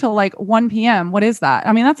I go to like 1 p.m., what is that?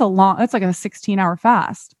 I mean, that's like a 16-hour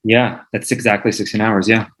fast. Yeah, that's exactly 16 hours.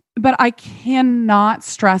 Yeah. But I cannot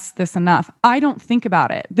stress this enough. I don't think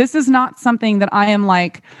about it. This is not something that I am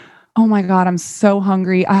like, oh my God, I'm so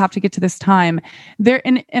hungry. I have to get to this time.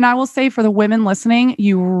 And I will say for the women listening,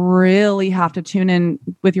 you really have to tune in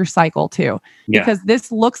with your cycle too. Yeah. Because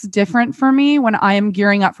this looks different for me when I am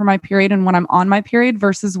gearing up for my period and when I'm on my period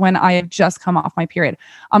versus when I have just come off my period.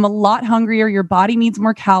 I'm a lot hungrier. Your body needs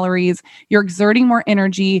more calories. You're exerting more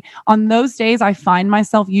energy. On those days, I find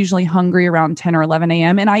myself usually hungry around 10 or 11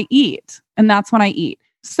 a.m. and I eat. And that's when I eat.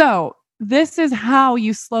 So this is how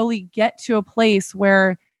you slowly get to a place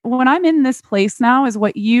where when I'm in this place now is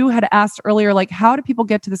what you had asked earlier, like how do people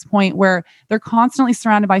get to this point where they're constantly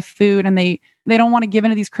surrounded by food and they don't want to give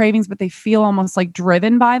into these cravings, but they feel almost like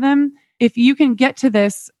driven by them. If you can get to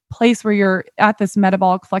this place where you're at this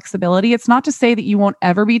metabolic flexibility, it's not to say that you won't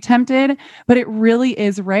ever be tempted, but it really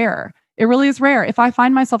is rare. It really is rare. If I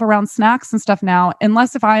find myself around snacks and stuff now,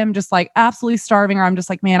 unless if I am just like absolutely starving or I'm just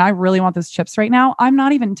like, man, I really want those chips right now, I'm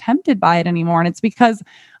not even tempted by it anymore. And it's because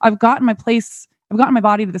I've gotten my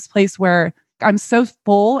body to this place where I'm so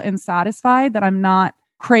full and satisfied that I'm not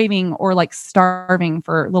craving or like starving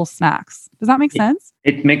for little snacks. Does that make sense?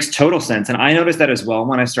 It makes total sense. And I noticed that as well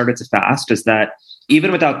when I started to fast, is that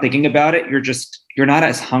even without thinking about it, you're not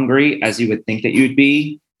as hungry as you would think that you'd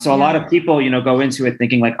be. So a lot of people, go into it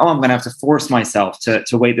thinking like, oh, I'm going to have to force myself to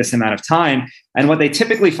wait this amount of time. And what they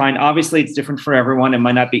typically find, obviously it's different for everyone. It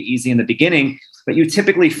might not be easy in the beginning, but you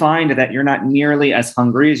typically find that you're not nearly as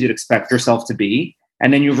hungry as you'd expect yourself to be.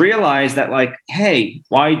 And then you realize that like, hey,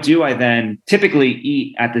 why do I then typically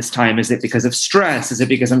eat at this time? Is it because of stress? Is it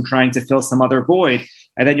because I'm trying to fill some other void?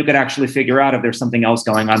 And then you could actually figure out if there's something else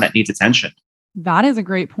going on that needs attention. That is a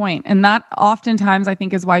great point. And that oftentimes I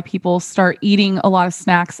think is why people start eating a lot of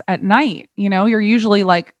snacks at night. You're usually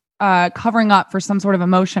like covering up for some sort of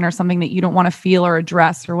emotion or something that you don't want to feel or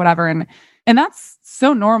address or whatever. And that's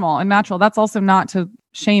so normal and natural. That's also not to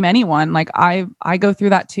shame anyone. Like I go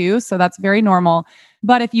through that too. So that's very normal.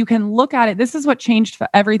 But if you can look at it, this is what changed for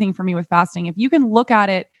everything for me with fasting. If you can look at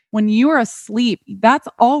it when you are asleep, that's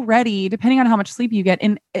already, depending on how much sleep you get,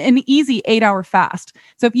 an easy 8-hour fast.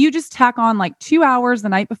 So if you just tack on like 2 hours the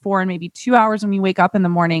night before and maybe 2 hours when you wake up in the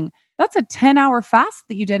morning, that's a 10-hour fast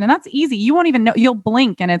that you did. And that's easy. You won't even know, you'll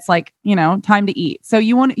blink and it's like, time to eat. So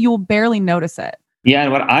you will barely notice it. Yeah.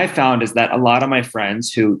 And what I found is that a lot of my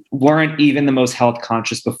friends who weren't even the most health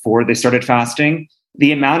conscious before they started fasting,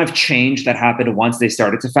 the amount of change that happened once they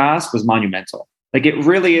started to fast was monumental. Like it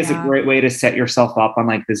really is a great way to set yourself up on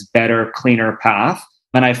like this better, cleaner path.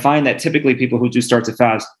 And I find that typically people who do start to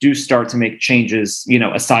fast do start to make changes,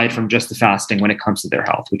 aside from just the fasting when it comes to their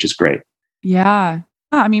health, which is great. Yeah.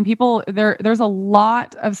 I mean, there's a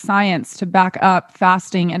lot of science to back up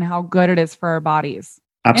fasting and how good it is for our bodies.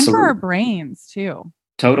 Absolutely. And for our brains too.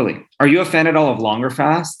 Totally. Are you a fan at all of longer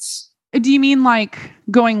fasts? Do you mean like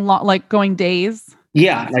going days?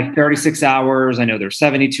 Yeah, like 36 hours. I know there's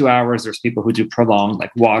 72 hours. There's people who do prolonged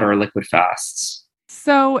like water or liquid fasts.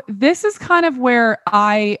 So this is kind of where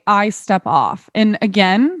I step off. And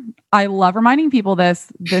again, I love reminding people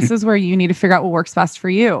this. This is where you need to figure out what works best for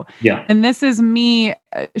you. Yeah. And this is me.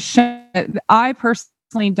 I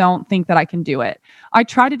personally don't think that I can do it. I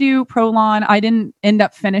tried to do Prolon. I didn't end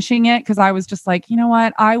up finishing it because I was just like, you know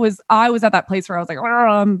what? I was at that place where I was like,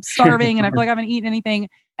 I'm starving and I feel like I haven't eaten anything.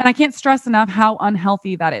 And I can't stress enough how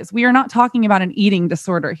unhealthy that is. We are not talking about an eating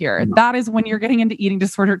disorder here. No. That is when you're getting into eating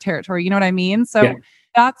disorder territory. You know what I mean? So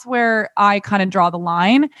that's where I kind of draw the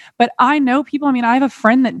line. But I know people, I mean, I have a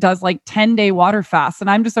friend that does like 10-day water fasts and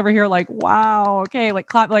I'm just over here like, wow, okay, like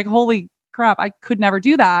clap, like, holy crap, I could never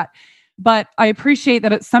do that. But I appreciate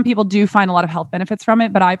that some people do find a lot of health benefits from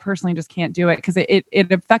it, but I personally just can't do it because it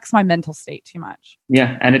affects my mental state too much.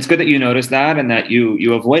 Yeah. And it's good that you notice that and that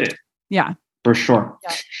you avoid it. Yeah. For sure.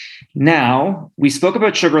 Yeah. Now, we spoke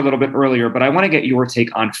about sugar a little bit earlier, but I want to get your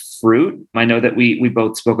take on fruit. I know that we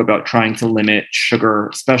both spoke about trying to limit sugar,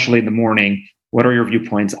 especially in the morning. What are your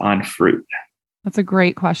viewpoints on fruit? That's a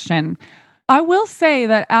great question. I will say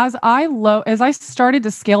that as I started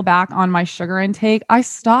to scale back on my sugar intake, I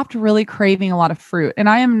stopped really craving a lot of fruit. And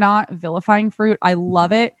I am not vilifying fruit. I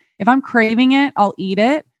love it. If I'm craving it, I'll eat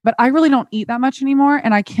it. But I really don't eat that much anymore.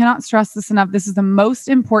 And I cannot stress this enough. This is the most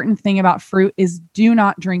important thing about fruit is do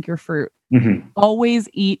not drink your fruit. Mm-hmm. Always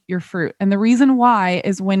eat your fruit. And the reason why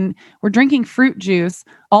is when we're drinking fruit juice,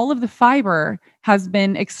 all of the fiber has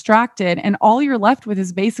been extracted and all you're left with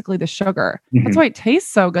is basically the sugar. Mm-hmm. That's why it tastes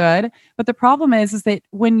so good. But the problem is that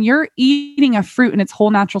when you're eating a fruit in its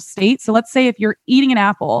whole natural state, so let's say if you're eating an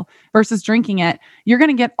apple versus drinking it, you're going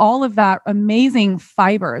to get all of that amazing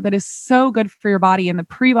fiber that is so good for your body and the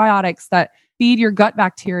prebiotics that feed your gut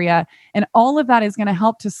bacteria. And all of that is going to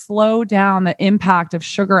help to slow down the impact of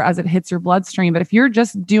sugar as it hits your bloodstream. But if you're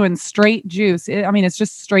just doing straight juice, it's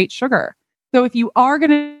just straight sugar. So if you are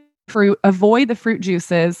going to fruit, avoid the fruit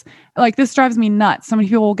juices. Like this drives me nuts. So many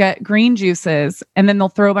people will get green juices and then they'll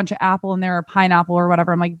throw a bunch of apple in there or pineapple or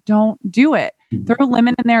whatever. I'm like, don't do it. Throw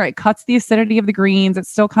lemon in there. It cuts the acidity of the greens. It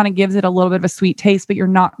still kind of gives it a little bit of a sweet taste, but you're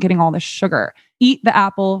not getting all the sugar. Eat the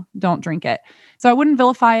apple, don't drink it. So I wouldn't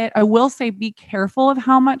vilify it. I will say be careful of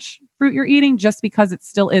how much fruit you're eating just because it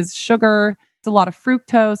still is sugar. It's a lot of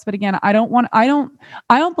fructose. But again, I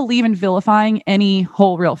don't believe in vilifying any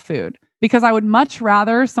whole real food because I would much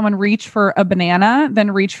rather someone reach for a banana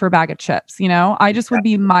than reach for a bag of chips. You know, I just would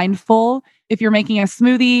be mindful. If you're making a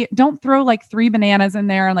smoothie, don't throw like 3 bananas in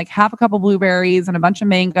there and like half a cup of blueberries and a bunch of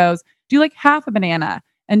mangoes. Do like half a banana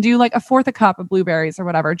and do like a fourth a cup of blueberries or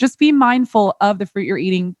whatever. Just be mindful of the fruit you're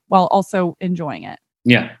eating while also enjoying it.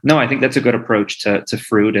 Yeah, no, I think that's a good approach to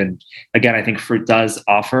fruit. And again, I think fruit does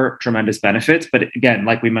offer tremendous benefits. But again,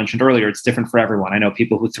 like we mentioned earlier, it's different for everyone. I know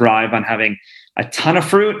people who thrive on having a ton of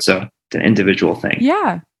fruit. So it's an individual thing.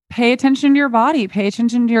 Yeah. Pay attention to your body, pay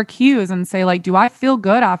attention to your cues and say like, do I feel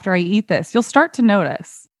good after I eat this? You'll start to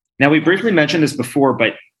notice. Now, we briefly mentioned this before,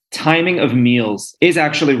 but timing of meals is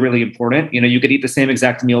actually really important. You know, you could eat the same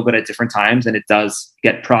exact meal, but at different times, and it does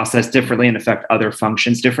get processed differently and affect other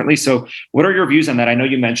functions differently. So what are your views on that? I know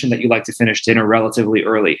you mentioned that you like to finish dinner relatively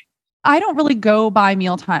early. I don't really go by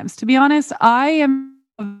meal times. To be honest, I am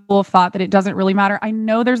of thought that it doesn't really matter. I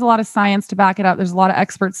know there's a lot of science to back it up. There's a lot of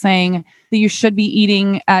experts saying that you should be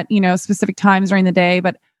eating at, specific times during the day,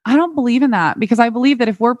 but I don't believe in that because I believe that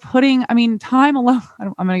if we're putting, time alone,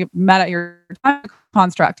 I'm going to get mad at your time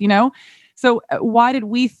construct, So why did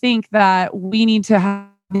we think that we need to have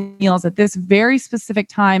meals at this very specific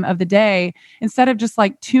time of the day instead of just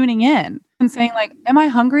like tuning in and saying like, am I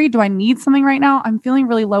hungry? Do I need something right now? I'm feeling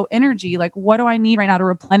really low energy. Like, what do I need right now to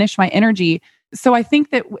replenish my energy? So I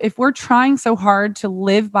think that if we're trying so hard to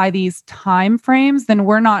live by these time frames, then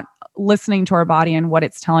we're not listening to our body and what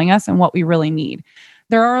it's telling us and what we really need.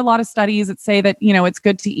 There are a lot of studies that say that, it's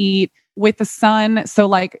good to eat with the sun. So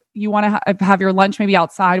like you want to have your lunch maybe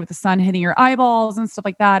outside with the sun hitting your eyeballs and stuff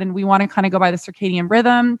like that. And we want to kind of go by the circadian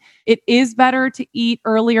rhythm. It is better to eat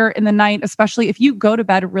earlier in the night, especially if you go to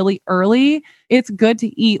bed really early. It's good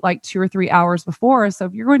to eat like 2 or 3 hours before. So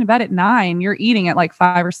if you're going to bed at 9, you're eating at like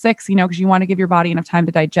 5 or 6, because you want to give your body enough time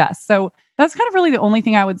to digest. So that's kind of really the only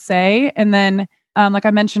thing I would say. And then like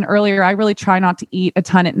I mentioned earlier, I really try not to eat a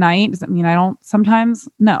ton at night. Does that mean I don't sometimes?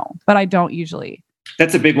 No, but I don't usually.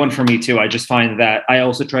 That's a big one for me too. I just find that I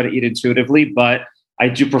also try to eat intuitively, but I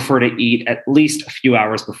do prefer to eat at least a few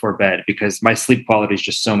hours before bed because my sleep quality is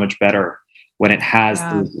just so much better when it has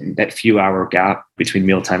that few hour gap between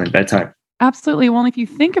mealtime and bedtime. Absolutely. Well, if you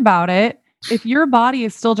think about it, if your body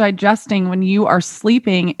is still digesting when you are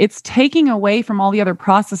sleeping, it's taking away from all the other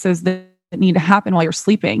processes that that need to happen while you're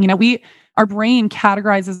sleeping. Our brain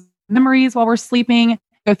categorizes memories while we're sleeping,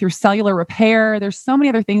 go through cellular repair. There's so many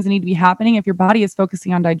other things that need to be happening. If your body is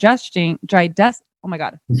focusing on digesting. I don't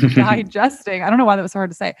know why that was so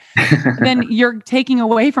hard to say. Then you're taking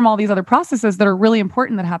away from all these other processes that are really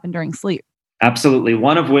important that happen during sleep. Absolutely.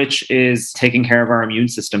 One of which is taking care of our immune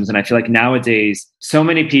systems. And I feel like nowadays, so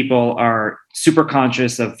many people are super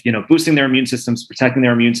conscious of, boosting their immune systems, protecting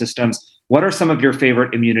their immune systems. What are some of your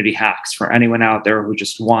favorite immunity hacks for anyone out there who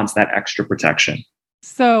just wants that extra protection?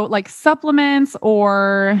 So like supplements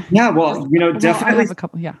or... Yeah, well, definitely. I have a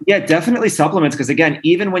couple, yeah. Yeah, definitely supplements. Because again,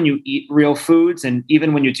 even when you eat real foods and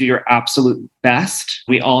even when you do your absolute best,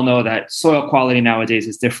 we all know that soil quality nowadays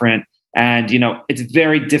is different. And, it's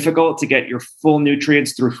very difficult to get your full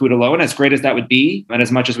nutrients through food alone, as great as that would be. And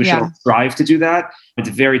as much as we should strive to do that, it's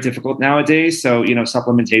very difficult nowadays. So,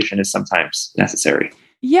 supplementation is sometimes necessary.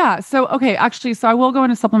 Yeah. So, okay, actually, so I will go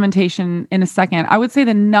into supplementation in a second. I would say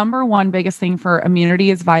the number one biggest thing for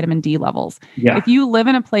immunity is vitamin D levels. Yeah. If you live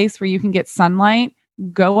in a place where you can get sunlight,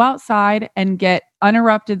 go outside and get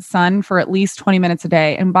uninterrupted sun for at least 20 minutes a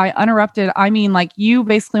day. And by uninterrupted, I mean like you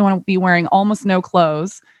basically want to be wearing almost no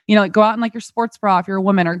clothes. Go out in like your sports bra if you're a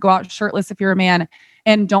woman, or go out shirtless if you're a man,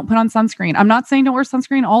 and don't put on sunscreen. I'm not saying don't wear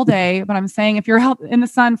sunscreen all day, but I'm saying if you're out in the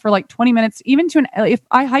sun for like 20 minutes, even if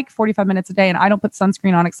I hike 45 minutes a day and I don't put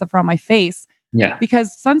sunscreen on except for on my face,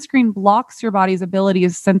 because sunscreen blocks your body's ability to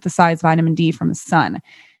synthesize vitamin D from the sun.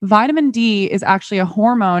 Vitamin D is actually a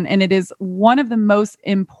hormone, and it is one of the most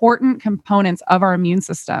important components of our immune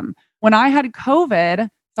system. When I had COVID,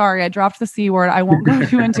 sorry, I dropped the C word. I won't go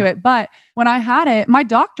too into it. But when I had it, my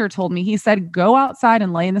doctor told me, he said, go outside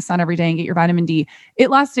and lay in the sun every day and get your vitamin D. It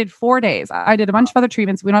lasted 4 days. I did a bunch of other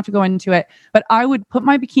treatments. We don't have to go into it, but I would put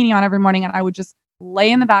my bikini on every morning and I would just lay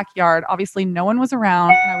in the backyard. Obviously, no one was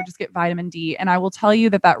around, and I would just get vitamin D. And I will tell you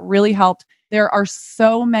that really helped. There are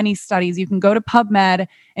so many studies. You can go to PubMed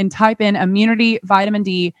and type in immunity, vitamin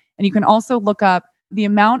D, and you can also look up the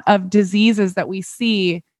amount of diseases that we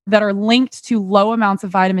see that are linked to low amounts of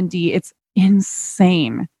vitamin D. It's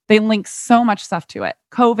insane. They link so much stuff to it.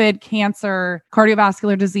 COVID, cancer,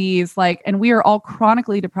 cardiovascular disease, and we are all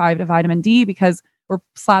chronically deprived of vitamin D because we're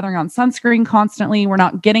slathering on sunscreen constantly. We're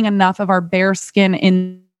not getting enough of our bare skin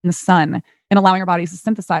in the sun and allowing our bodies to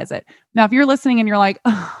synthesize it. Now, if you're listening and you're like,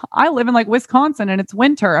 I live in Wisconsin and it's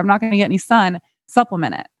winter, I'm not going to get any sun,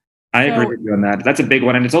 supplement it. I agree with you on that. That's a big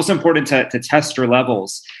one. And it's also important to test your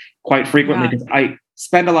levels quite frequently. Because I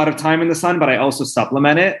spend a lot of time in the sun, but I also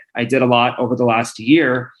supplement it. I did a lot over the last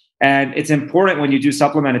year. And it's important when you do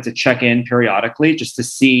supplement it to check in periodically just to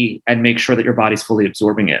see and make sure that your body's fully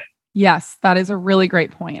absorbing it. Yes, that is a really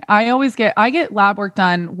great point. I get lab work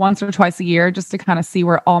done once or twice a year just to kind of see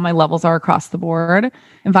where all my levels are across the board.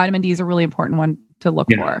 And vitamin D is a really important one to look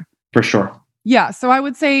for. For sure. Yeah. So I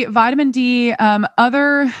would say vitamin D,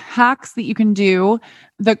 other hacks that you can do,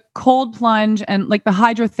 the cold plunge and the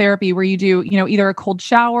hydrotherapy where you do, either a cold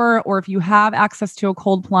shower, or if you have access to a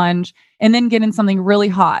cold plunge, and then get in something really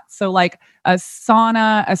hot. So like a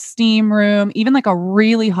sauna, a steam room, even a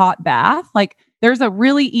really hot bath. There's a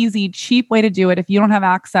really easy, cheap way to do it. If you don't have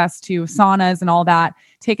access to saunas and all that,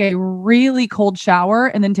 take a really cold shower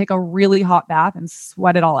and then take a really hot bath and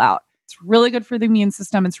sweat it all out. It's really good for the immune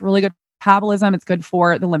system. It's really good for metabolism. It's good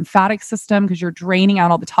for the lymphatic system because you're draining out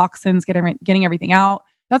all the toxins, getting everything out.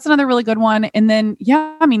 That's another really good one. And then,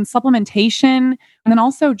 supplementation. And then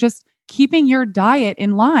also just keeping your diet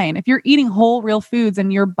in line. If you're eating whole, real foods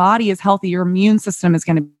and your body is healthy, your immune system is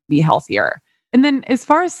going to be healthier. And then as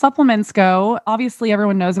far as supplements go, obviously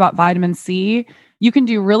everyone knows about vitamin C. You can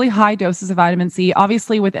do really high doses of vitamin C.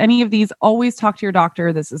 Obviously with any of these, always talk to your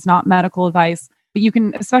doctor. This is not medical advice, but you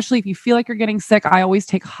can, especially if you feel like you're getting sick, I always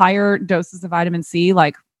take higher doses of vitamin C,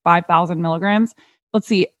 like 5,000 milligrams. Let's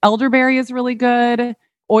see, elderberry is really good.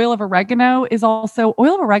 Oil of oregano is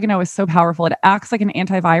so powerful. It acts like an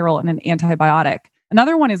antiviral and an antibiotic.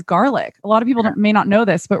 Another one is garlic. A lot of people may not know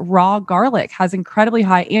this, but raw garlic has incredibly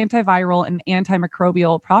high antiviral and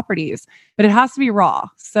antimicrobial properties, but it has to be raw.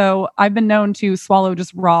 So I've been known to swallow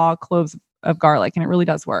just raw cloves of garlic, and it really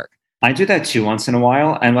does work. I do that too once in a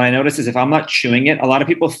while. And what I notice is if I'm not chewing it, a lot of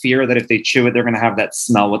people fear that if they chew it, they're going to have that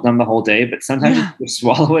smell with them the whole day. But sometimes if you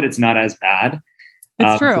swallow it, it's not as bad.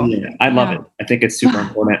 It's true. So I love it. I think it's super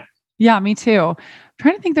important. Yeah, me too. I'm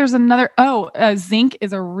trying to think there's another. Zinc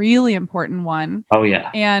is a really important one. Oh, yeah.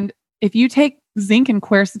 And if you take zinc and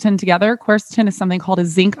quercetin together, quercetin is something called a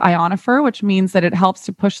zinc ionophore, which means that it helps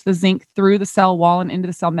to push the zinc through the cell wall and into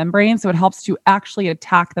the cell membrane. So it helps to actually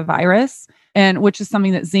attack the virus. and which is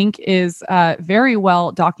something that zinc is very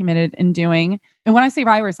well documented in doing. And when I say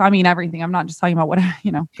virus, I mean everything. I'm not just talking about what,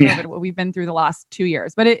 COVID, what we've been through the last 2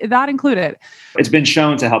 years, but that included. It's been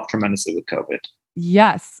shown to help tremendously with COVID.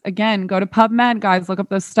 Yes. Again, go to PubMed, guys, look up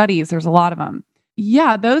those studies. There's a lot of them.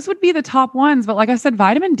 Yeah, those would be the top ones. But like I said,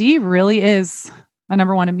 vitamin D really is a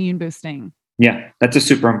number one immune boosting. Yeah, that's a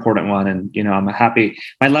super important one. And, I'm happy.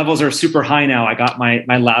 My levels are super high now. I got my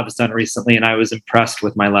labs done recently and I was impressed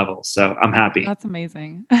with my levels. So I'm happy. That's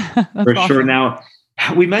amazing. That's for awesome. Sure. Now,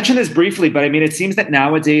 we mentioned this briefly, but it seems that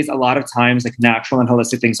nowadays, a lot of times, like natural and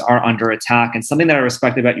holistic things are under attack. And something that I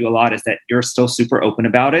respect about you a lot is that you're still super open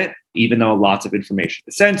about it, even though lots of information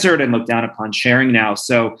is censored and looked down upon sharing now.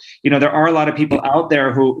 So, there are a lot of people out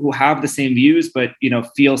there who have the same views, but,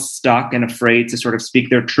 feel stuck and afraid to sort of speak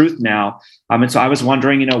their truth now. And so I was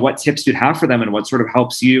wondering, what tips you'd have for them and what sort of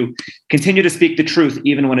helps you continue to speak the truth,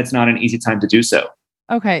 even when it's not an easy time to do so.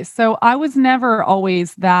 Okay. So I was never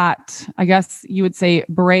always that, I guess you would say,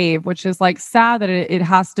 brave, which is like sad that it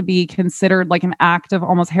has to be considered like an act of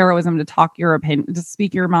almost heroism to talk your opinion, to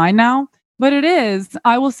speak your mind now. But it is.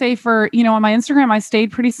 I will say for, on my Instagram, I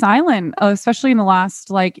stayed pretty silent, especially in the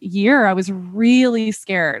last year. I was really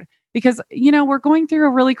scared because, we're going through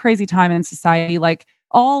a really crazy time in society. Like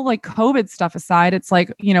all COVID stuff aside, it's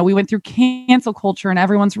like, we went through cancel culture and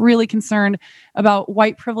everyone's really concerned about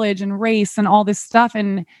white privilege and race and all this stuff.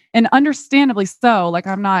 And understandably so, like,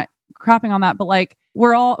 I'm not crapping on that, but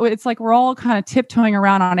we're all kind of tiptoeing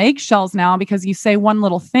around on eggshells now because you say one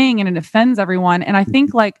little thing and it offends everyone. And I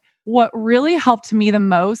think what really helped me the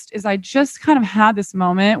most is I just kind of had this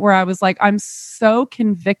moment where I was like, I'm so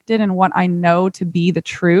convicted in what I know to be the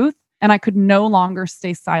truth. And I could no longer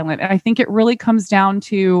stay silent. And I think it really comes down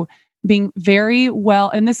to being very well,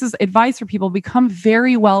 and this is advice for people, become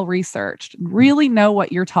very well researched, really know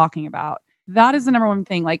what you're talking about. That is the number one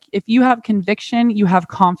thing. Like if you have conviction, you have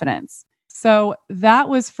confidence. So that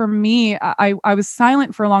was for me. I was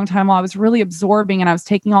silent for a long time while I was really absorbing and I was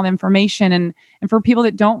taking all the information. And for people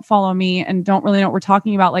that don't follow me and don't really know what we're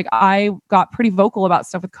talking about, I got pretty vocal about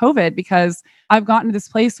stuff with COVID because I've gotten to this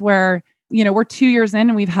place where we're 2 years in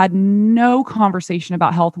and we've had no conversation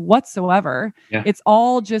about health whatsoever. Yeah. It's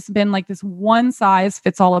all just been like this one size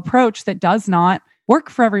fits all approach that does not work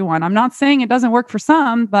for everyone. I'm not saying it doesn't work for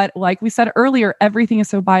some, but like we said earlier, everything is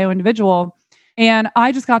so bio-individual. And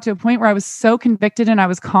I just got to a point where I was so convicted and I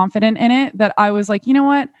was confident in it that I was like, you know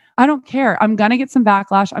what? I don't care. I'm going to get some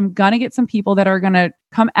backlash. I'm going to get some people that are going to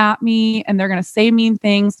come at me and they're going to say mean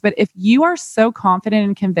things. But if you are so confident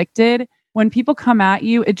and convicted, when people come at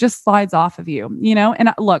you, it just slides off of you,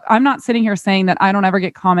 And look, I'm not sitting here saying that I don't ever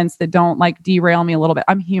get comments that don't derail me a little bit.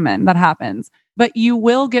 I'm human. That happens. But you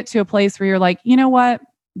will get to a place where you're like, you know what?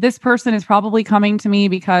 This person is probably coming to me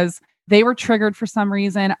because they were triggered for some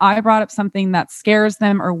reason. I brought up something that scares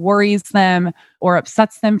them or worries them or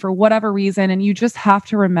upsets them for whatever reason. And you just have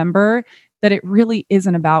to remember that it really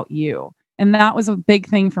isn't about you. And that was a big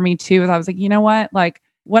thing for me too, is I was like, you know what?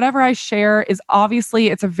 Whatever I share is obviously,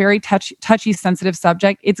 it's a very touchy, sensitive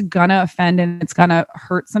subject. It's gonna offend and it's gonna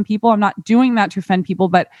hurt some people. I'm not doing that to offend people,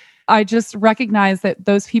 but I just recognize that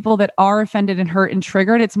those people that are offended and hurt and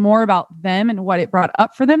triggered, it's more about them and what it brought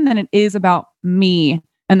up for them than it is about me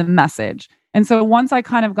and the message. And so once I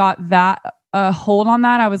kind of got that hold on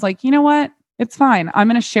that, I was like, you know what? It's fine. I'm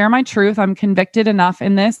going to share my truth. I'm convicted enough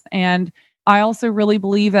in this. And I also really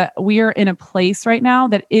believe that we are in a place right now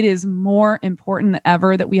that it is more important than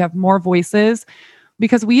ever that we have more voices,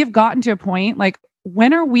 because we have gotten to a point,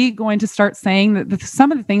 when are we going to start saying that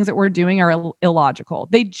some of the things that we're doing are illogical?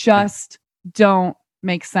 They just don't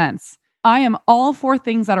make sense. I am all for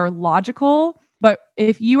things that are logical, but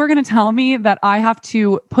if you are going to tell me that I have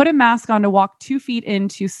to put a mask on to walk 2 feet in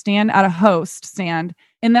to stand at a host stand,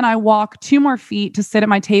 and then I walk 2 more feet to sit at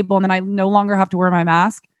my table, and then I no longer have to wear my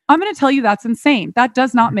mask, I'm going to tell you that's insane. That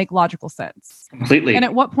does not make logical sense. Completely. And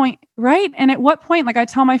at what point, right? And at what point, I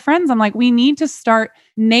tell my friends, I'm like, we need to start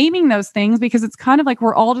naming those things, because it's kind of like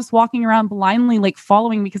we're all just walking around blindly,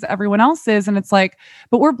 following because everyone else is. And it's like,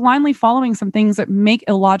 but we're blindly following some things that make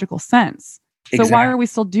illogical sense. So exactly. Why are we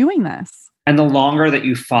still doing this? And the longer that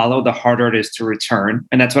you follow, the harder it is to return.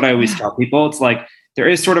 And that's what I always tell people. It's like, there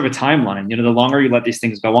is sort of a timeline. The longer you let these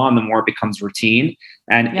things go on, the more it becomes routine.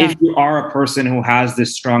 And if you are a person who has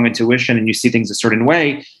this strong intuition and you see things a certain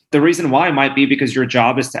way, the reason why might be because your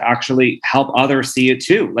job is to actually help others see it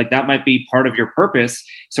too. That might be part of your purpose.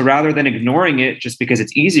 So rather than ignoring it just because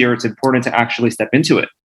it's easier, it's important to actually step into it.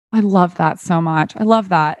 I love that so much. I love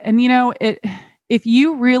that. And if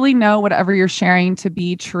you really know whatever you're sharing to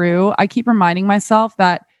be true, I keep reminding myself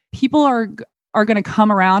that people are are going to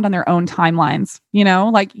come around on their own timelines. You know,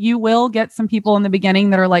 like you will get some people in the beginning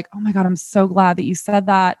that are like, oh my God, I'm so glad that you said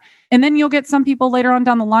that. And then you'll get some people later on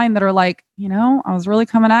down the line that are like, you know, I was really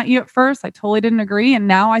coming at you at first. I totally didn't agree. And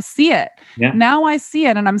now I see it. Yeah. Now I see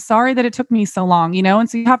it. And I'm sorry that it took me so long, you know? And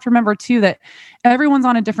so you have to remember too, that everyone's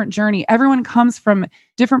on a different journey. Everyone comes from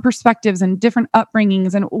different perspectives and different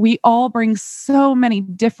upbringings. And we all bring so many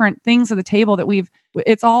different things to the table that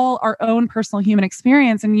it's all our own personal human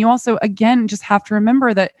experience. And you also, again, just have to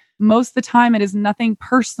remember that most of the time it is nothing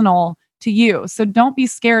personal to you. So don't be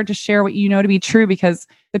scared to share what you know to be true, because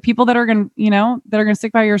the people that are going to, you know, that are going to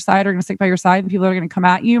stick by your side are going to stick by your side, and people that are going to come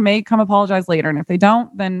at you may come apologize later. And if they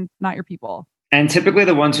don't, then not your people. And typically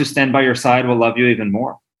the ones who stand by your side will love you even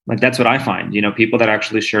more. Like that's what I find, you know, people that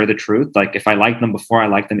actually share the truth. Like if I like them before, I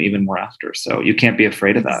like them even more after. So you can't be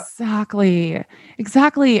afraid of that.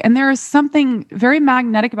 Exactly. And there is something very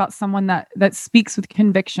magnetic about someone that speaks with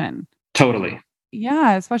conviction. Totally.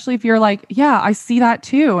 Yeah. Especially if you're like, yeah, I see that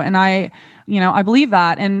too. And I believe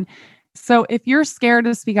that. And so if you're scared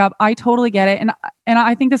to speak up, I totally get it. And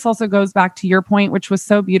I think this also goes back to your point, which was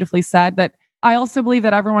so beautifully said, that I also believe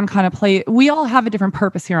that everyone we all have a different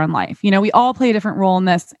purpose here in life. You know, we all play a different role in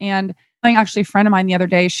this. And I think actually a friend of mine the other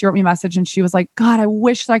day, she wrote me a message and she was like, God, I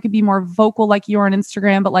wish that I could be more vocal like you are on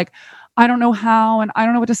Instagram, but like, I don't know how, and I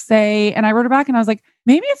don't know what to say. And I wrote her back and I was like,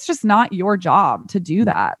 maybe it's just not your job to do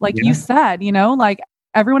that. Like you said, you know, like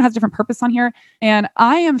everyone has different purpose on here. And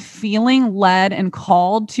I am feeling led and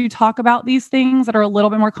called to talk about these things that are a little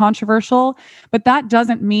bit more controversial. But that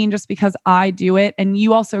doesn't mean just because I do it and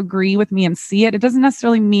you also agree with me and see it, it doesn't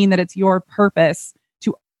necessarily mean that it's your purpose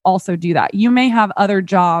to also do that. You may have other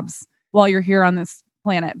jobs while you're here on this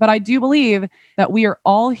planet. But I do believe that we are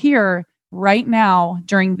all here right now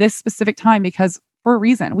during this specific time because for a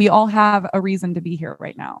reason. We all have a reason to be here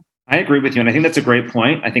right now. I agree with you. And I think that's a great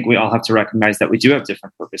point. I think we all have to recognize that we do have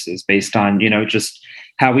different purposes based on, you know, just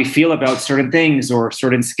how we feel about certain things or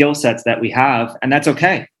certain skill sets that we have. And that's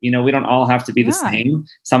okay. You know, we don't all have to be the same.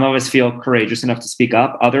 Some of us feel courageous enough to speak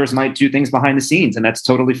up. Others might do things behind the scenes, and that's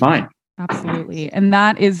totally fine. Absolutely. And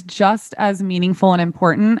that is just as meaningful and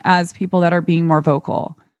important as people that are being more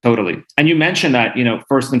vocal. Totally. And you mentioned that, you know,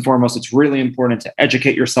 first and foremost, it's really important to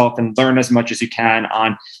educate yourself and learn as much as you can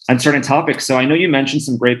on certain topics. So I know you mentioned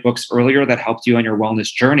some great books earlier that helped you on your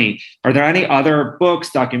wellness journey. Are there any other books,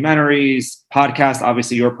 documentaries, podcasts?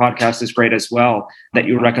 Obviously, your podcast is great as well, that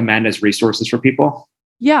you recommend as resources for people?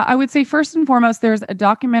 Yeah, I would say first and foremost, there's a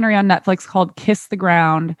documentary on Netflix called Kiss the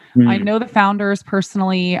Ground. I know the founders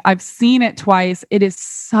personally. I've seen it twice. It is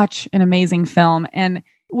such an amazing film. And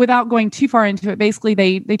without going too far into it, basically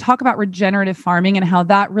they talk about regenerative farming and how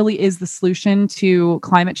that really is the solution to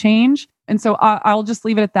climate change. And so I'll just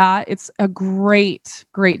leave it at that. It's a great,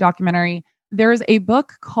 great documentary. There is a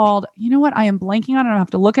book called, you know what, I am blanking on it. I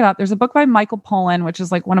have to look it up. There's a book by Michael Pollan, which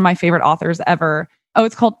is like one of my favorite authors ever. Oh,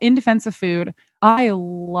 it's called In Defense of Food. I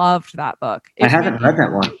loved that book. I haven't read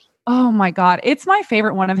that one. Oh my God. It's my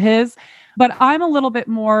favorite one of his. But I'm a little bit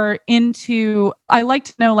more into, I like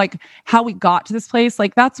to know like how we got to this place.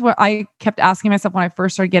 Like that's what I kept asking myself when I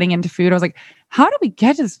first started getting into food. I was like, how did we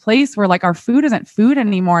get to this place where like our food isn't food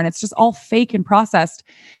anymore and it's just all fake and processed?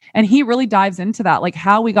 And he really dives into that, like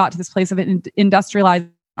how we got to this place of industrializing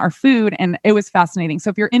our food. And it was fascinating. So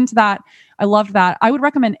if you're into that, I loved that. I would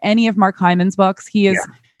recommend any of Mark Hyman's books. He is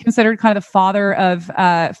considered kind of the father of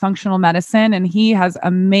functional medicine, and he has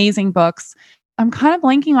amazing books. I'm kind of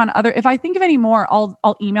blanking on other, if I think of any more,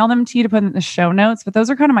 I'll email them to you to put in the show notes, but those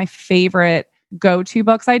are kind of my favorite go-to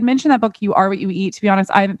books. I'd mentioned that book, You Are What You Eat. To be honest,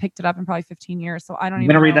 I haven't picked it up in probably 15 years. So I don't even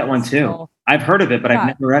know. I'm going to read that one too. I've heard of it, but I've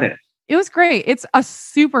never read it. It was great. It's a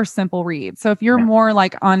super simple read. So if you're more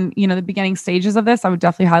like on, you know, the beginning stages of this, I would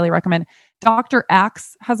definitely highly recommend. Dr.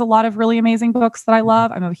 Axe has a lot of really amazing books that I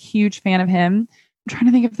love. I'm a huge fan of him. I'm trying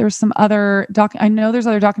to think if there's some other I know there's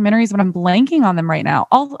other documentaries, but I'm blanking on them right now.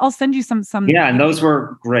 I'll send you some. Yeah, and those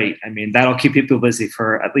were great. I mean, that'll keep people busy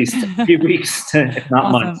for at least a few weeks, if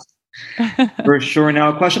not months. For sure. Now,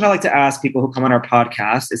 a question I like to ask people who come on our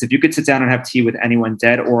podcast is if you could sit down and have tea with anyone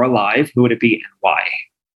dead or alive, who would it be and why?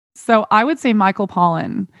 So I would say Michael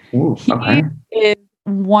Pollan. Ooh, okay. He is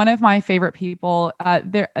one of my favorite people.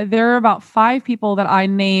 There are about 5 people that I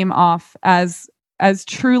name off as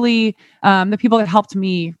truly the people that helped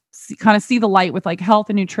me kind of see the light with like health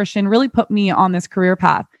and nutrition, really put me on this career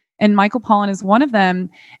path. And Michael Pollan is one of them.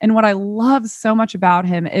 And what I love so much about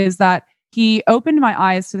him is that he opened my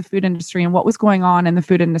eyes to the food industry and what was going on in the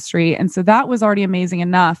food industry. And so that was already amazing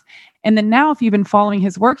enough. And then now, if you've been following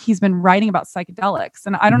his work, he's been writing about psychedelics.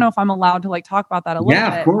 And I don't know if I'm allowed to like talk about that a little bit.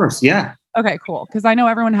 Yeah, of course. Yeah. Okay, cool. Because I know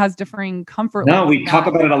everyone has differing comfort levels. No, we talk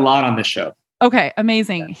about it a lot on this show. Okay,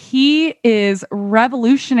 amazing. He is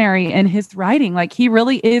revolutionary in his writing. Like he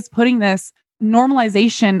really is putting this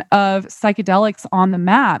normalization of psychedelics on the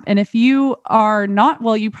map. And if you are not,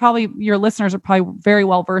 well, your listeners are probably very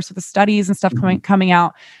well versed with the studies and stuff coming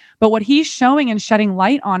out. But what he's showing and shedding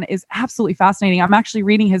light on is absolutely fascinating. I'm actually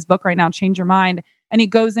reading his book right now, Change Your Mind. And he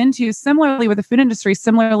goes into, similarly with the food industry,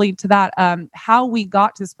 similarly to that, how we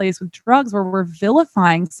got to this place with drugs where we're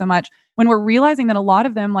vilifying so much when we're realizing that a lot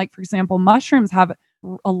of them, like for example, mushrooms have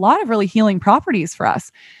a lot of really healing properties for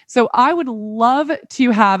us. So I would love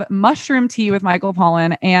to have mushroom tea with Michael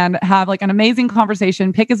Pollan and have like an amazing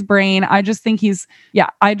conversation, pick his brain. I just think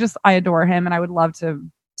I adore him and I would love to.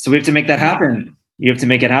 So we have to make that happen. You have to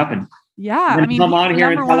make it happen. Yeah. I mean, come on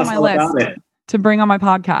here and tell us all about it. To bring on my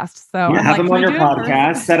podcast. So have him on your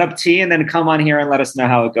podcast, set up tea, and then come on here and let us know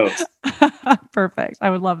how it goes. Perfect. I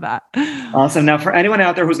would love that. Awesome. Now, for anyone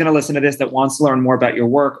out there who's going to listen to this that wants to learn more about your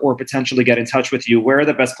work or potentially get in touch with you, where are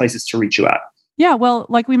the best places to reach you at? Yeah, well,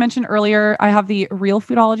 like we mentioned earlier, I have the Real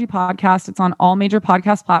Foodology podcast. It's on all major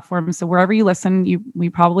podcast platforms. So wherever you listen, we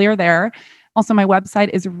probably are there. Also, my website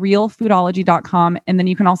is realfoodology.com. And then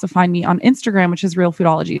you can also find me on Instagram, which is Real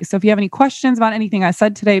Foodology. So if you have any questions about anything I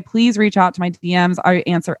said today, please reach out to my DMs. I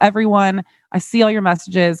answer everyone. I see all your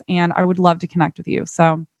messages and I would love to connect with you.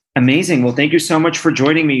 So amazing. Well, thank you so much for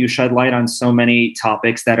joining me. You shed light on so many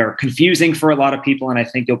topics that are confusing for a lot of people. And I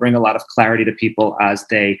think you'll bring a lot of clarity to people as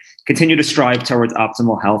they continue to strive towards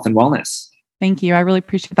optimal health and wellness. Thank you. I really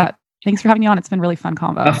appreciate that. Thanks for having me on. It's been really fun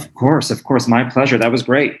convo. Of course. My pleasure. That was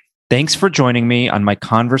great. Thanks for joining me on my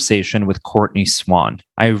conversation with Courtney Swan.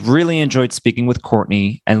 I really enjoyed speaking with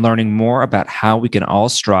Courtney and learning more about how we can all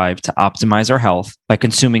strive to optimize our health by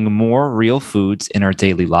consuming more real foods in our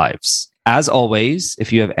daily lives. As always,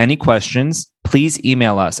 if you have any questions, please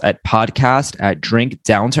email us at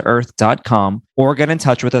podcast@drinkdowntoearth.com or get in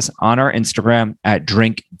touch with us on our Instagram at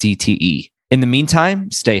drinkdte. In the meantime,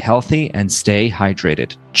 stay healthy and stay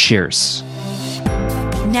hydrated. Cheers.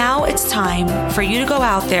 Now it's time for you to go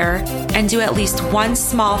out there and do at least one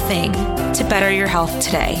small thing to better your health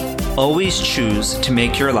today. Always choose to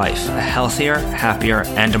make your life a healthier, happier,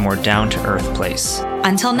 and a more down-to-earth place.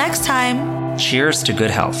 Until next time. Cheers to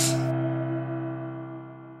good health.